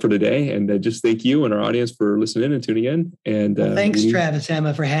wrap up for today. And just thank you and our audience for listening and tuning in. And thanks, Travis,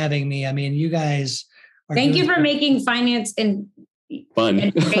 Emma, for having me. I mean, you guys are Thank you for making finance and fun,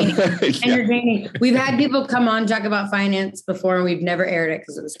 entertaining. We've had people come on talk about finance before, and we've never aired it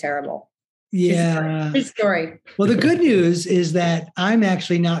because it was terrible. Yeah. True story. Well, the good news is that I'm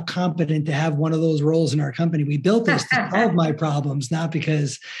actually not competent to have one of those roles in our company. We built this to solve my problems, not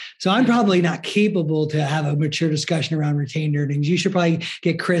because. So I'm probably not capable to have a mature discussion around retained earnings. You should probably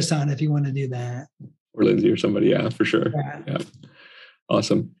get Chris on if you want to do that. Or Lindsay or somebody. Yeah, for sure. Yeah.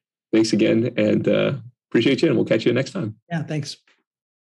 Awesome. Thanks again. And appreciate you. And we'll catch you next time. Yeah. Thanks.